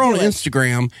 You're on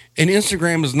Instagram, and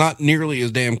Instagram is not nearly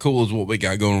as damn cool as what we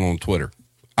got going on Twitter.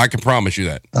 I can promise you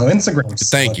that. Oh, Instagram.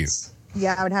 Thank you.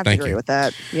 Yeah, I would have to agree with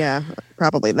that. Yeah,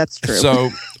 probably. That's true. So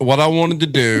what I wanted to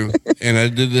do, and I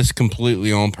did this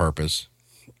completely on purpose,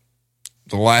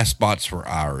 the last spot's for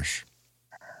Irish.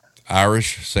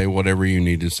 Irish, say whatever you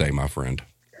need to say, my friend.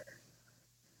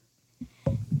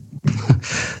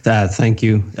 Thank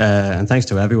you. And thanks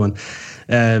to everyone.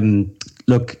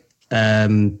 Look, I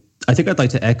think I'd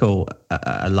like to echo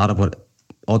a lot of what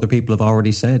other people have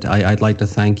already said. I'd like to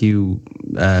thank you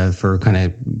for kind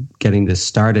of getting this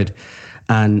started.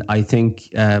 And I think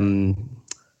there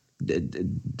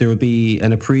will be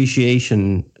an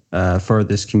appreciation for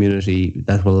this community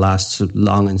that will last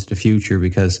long into the future,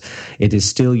 because it is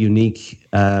still unique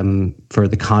for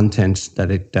the content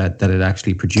that it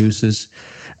actually produces.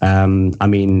 I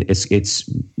mean, it's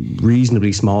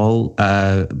reasonably small,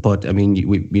 but I mean,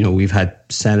 we've had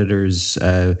senators,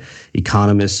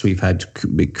 economists, we've had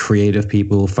creative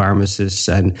people, pharmacists,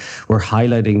 and we're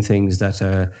highlighting things that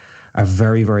are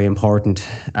very, very important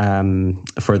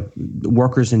for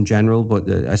workers in general, but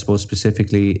I suppose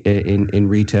specifically in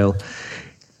retail.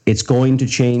 It's going to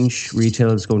change.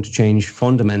 Retail is going to change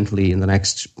fundamentally in the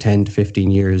next 10 to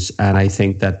 15 years. And I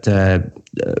think that,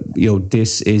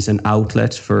 this is an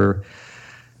outlet for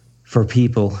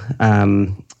people.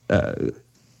 And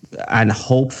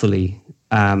hopefully,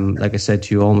 like I said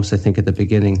to you almost, I think at the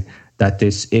beginning, that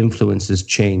this influences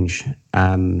change.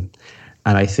 And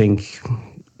I think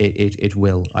it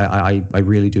will. I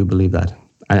really do believe that.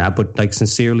 But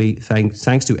sincerely,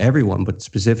 thanks to everyone, but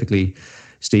specifically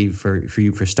Steve, for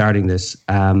you for starting this,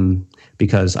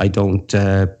 because I don't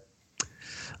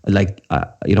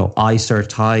I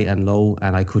searched high and low,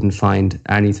 and I couldn't find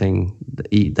anything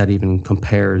that even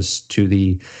compares to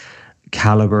the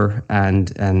caliber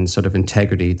and sort of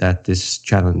integrity that this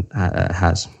channel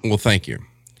has. Well, thank you.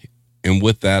 And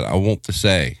with that, I want to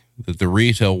say that the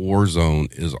Retail War Zone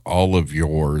is all of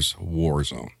yours war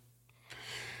zone.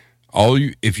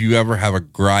 If you ever have a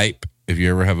gripe, if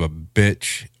you ever have a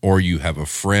bitch, or you have a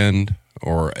friend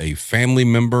or a family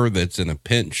member that's in a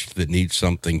pinch that needs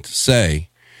something to say,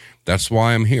 that's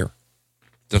why I'm here.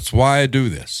 That's why I do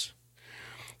this.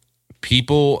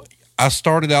 I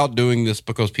started out doing this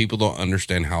because people don't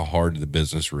understand how hard the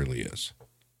business really is.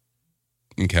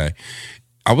 Okay.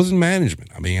 I was in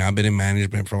management. I mean, I've been in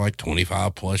management for like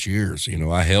 25 plus years.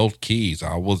 I held keys.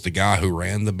 I was the guy who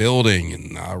ran the building,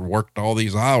 and I worked all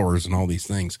these hours and all these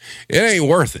things. It ain't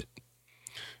worth it.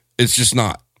 It's just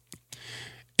not.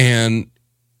 And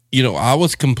I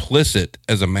was complicit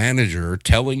as a manager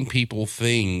telling people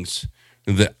things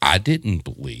that I didn't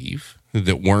believe,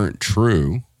 that weren't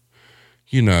true,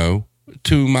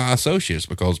 to my associates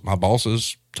because my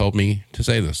bosses told me to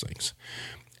say those things.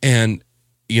 And,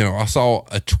 I saw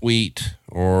a tweet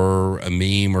or a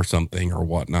meme or something or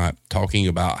whatnot talking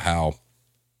about how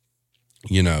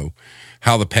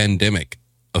the pandemic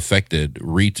affected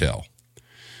retail.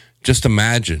 Just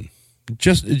imagine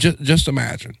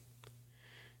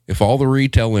if all the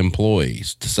retail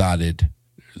employees decided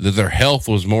that their health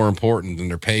was more important than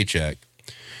their paycheck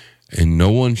and no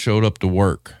one showed up to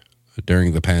work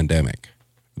during the pandemic.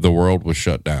 The world was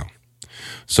shut down.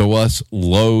 So us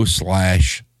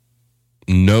low/no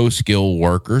skill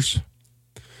workers,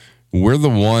 we're the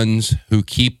ones who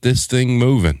keep this thing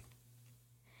moving.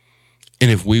 And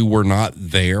if we were not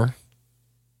there,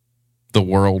 the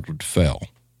world would fail.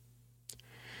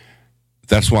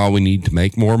 That's why we need to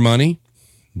make more money.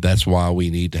 That's why we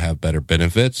need to have better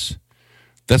benefits.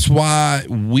 That's why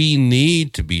we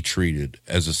need to be treated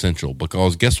as essential,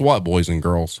 because guess what, boys and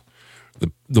girls?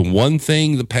 The one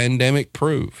thing the pandemic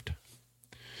proved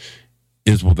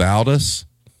is without us,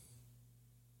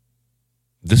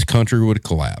 this country would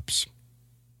collapse.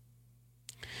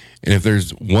 And if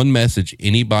there's one message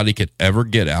anybody could ever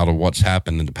get out of what's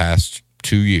happened in the past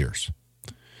 2 years,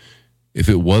 if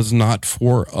it was not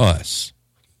for us,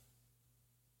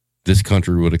 this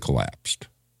country would have collapsed.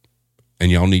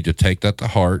 And y'all need to take that to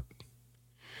heart,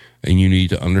 and you need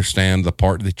to understand the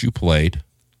part that you played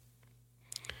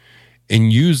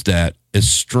and use that as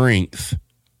strength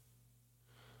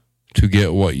to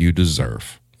get what you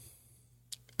deserve.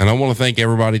 And I want to thank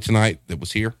everybody tonight that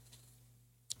was here.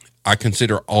 I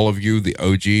consider all of you the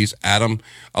OGs. Adam,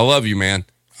 I love you, man.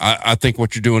 I think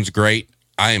what you're doing is great.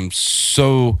 I am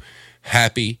so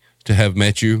happy to have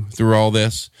met you through all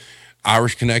this.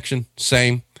 Irish Connection,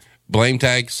 same. Blame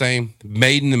Tag, same.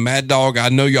 Maiden and Mad Dog, I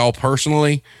know y'all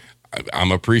personally.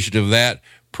 I'm appreciative of that.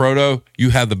 Proto, you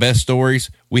have the best stories.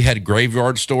 We had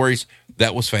graveyard stories.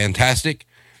 That was fantastic.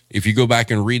 If you go back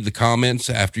and read the comments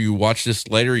after you watch this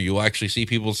later, you'll actually see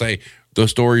people say those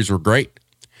stories were great.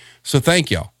 So thank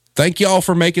y'all. Thank y'all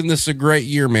for making this a great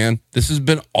year, man. This has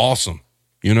been awesome,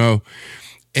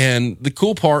 And the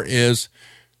cool part is,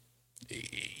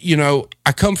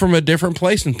 I come from a different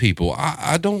place than people.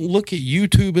 I don't look at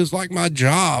YouTube as like my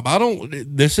job. I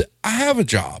have a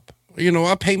job.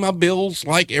 I pay my bills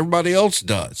like everybody else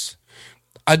does.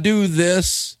 I do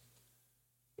this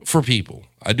for people.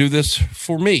 I do this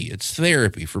for me. It's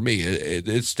therapy for me.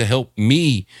 It's to help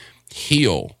me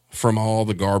heal from all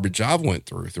the garbage I've went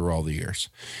through all the years.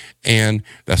 And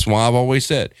that's why I've always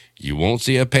said, you won't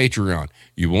see a Patreon.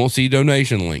 You won't see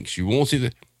donation links. You won't see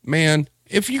man,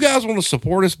 if you guys want to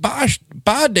support us, buy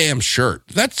a damn shirt.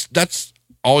 That's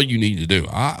all you need to do.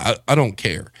 I don't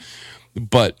care.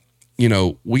 But, we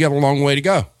got a long way to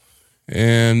go.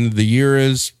 And the year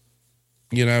is,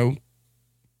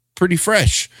 pretty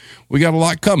fresh. We got a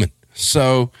lot coming.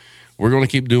 So we're going to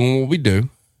keep doing what we do.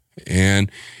 And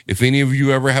if any of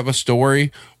you ever have a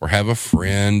story or have a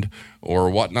friend or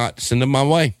whatnot, send them my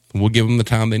way. We'll give them the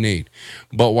time they need.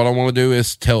 But what I want to do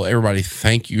is tell everybody,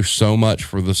 thank you so much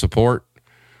for the support.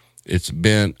 It's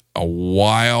been a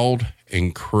wild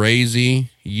and crazy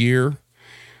year.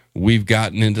 We've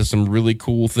gotten into some really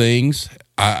cool things.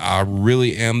 I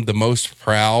really am the most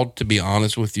proud, to be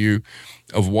honest with you,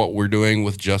 of what we're doing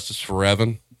with Justice for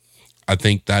Evan. I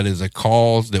think that is a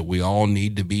cause that we all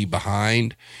need to be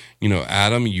behind.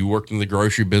 Adam, you worked in the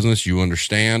grocery business. You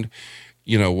understand,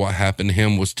 what happened to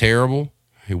him was terrible.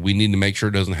 We need to make sure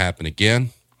it doesn't happen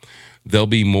again. There'll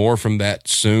be more from that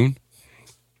soon.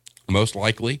 Most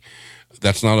likely.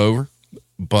 That's not over.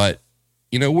 But,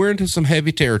 we're into some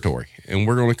heavy territory, and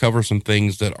we're going to cover some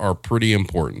things that are pretty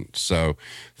important. So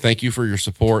thank you for your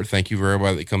support. Thank you for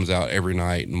everybody that comes out every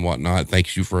night and whatnot.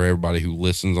 Thank you for everybody who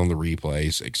listens on the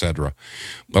replays, etc.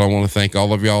 But I want to thank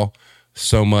all of y'all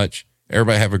so much.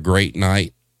 Everybody have a great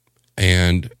night,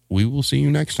 and we will see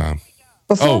you next time.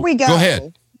 Before we go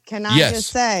ahead. Can I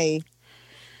just say,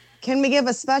 can we give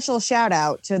a special shout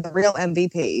out to the real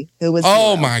MVP who was?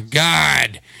 Oh my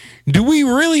God. Do we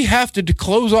really have to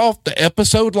close off the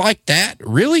episode like that?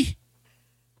 Really?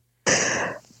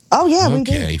 Oh yeah, we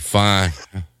do. Okay, fine.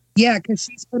 Yeah, because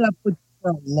she's put up with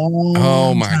for a long time.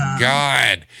 Oh my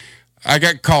God. I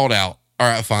got called out. All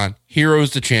right, fine.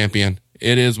 Hero's the champion.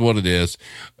 It is what it is.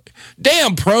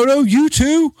 Damn, Proto, you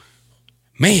too?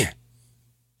 Man.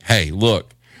 Hey,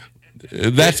 look.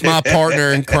 That's my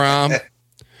partner in crime.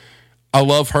 I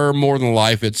love her more than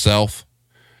life itself.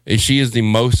 And she is the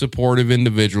most supportive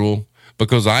individual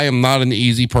because I am not an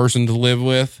easy person to live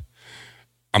with.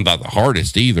 I'm not the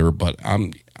hardest either, but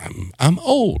I'm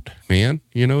old, man.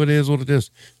 You know, it is what it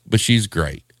is. But she's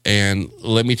great. And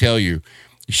let me tell you,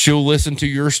 she'll listen to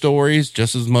your stories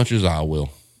just as much as I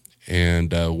will.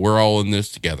 And we're all in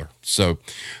this together. So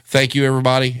thank you,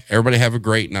 everybody. Everybody have a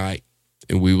great night.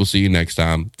 And we will see you next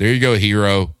time. There you go,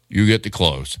 hero. You get to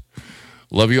close.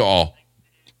 Love you all.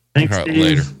 Thanks, all right, Steve.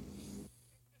 later.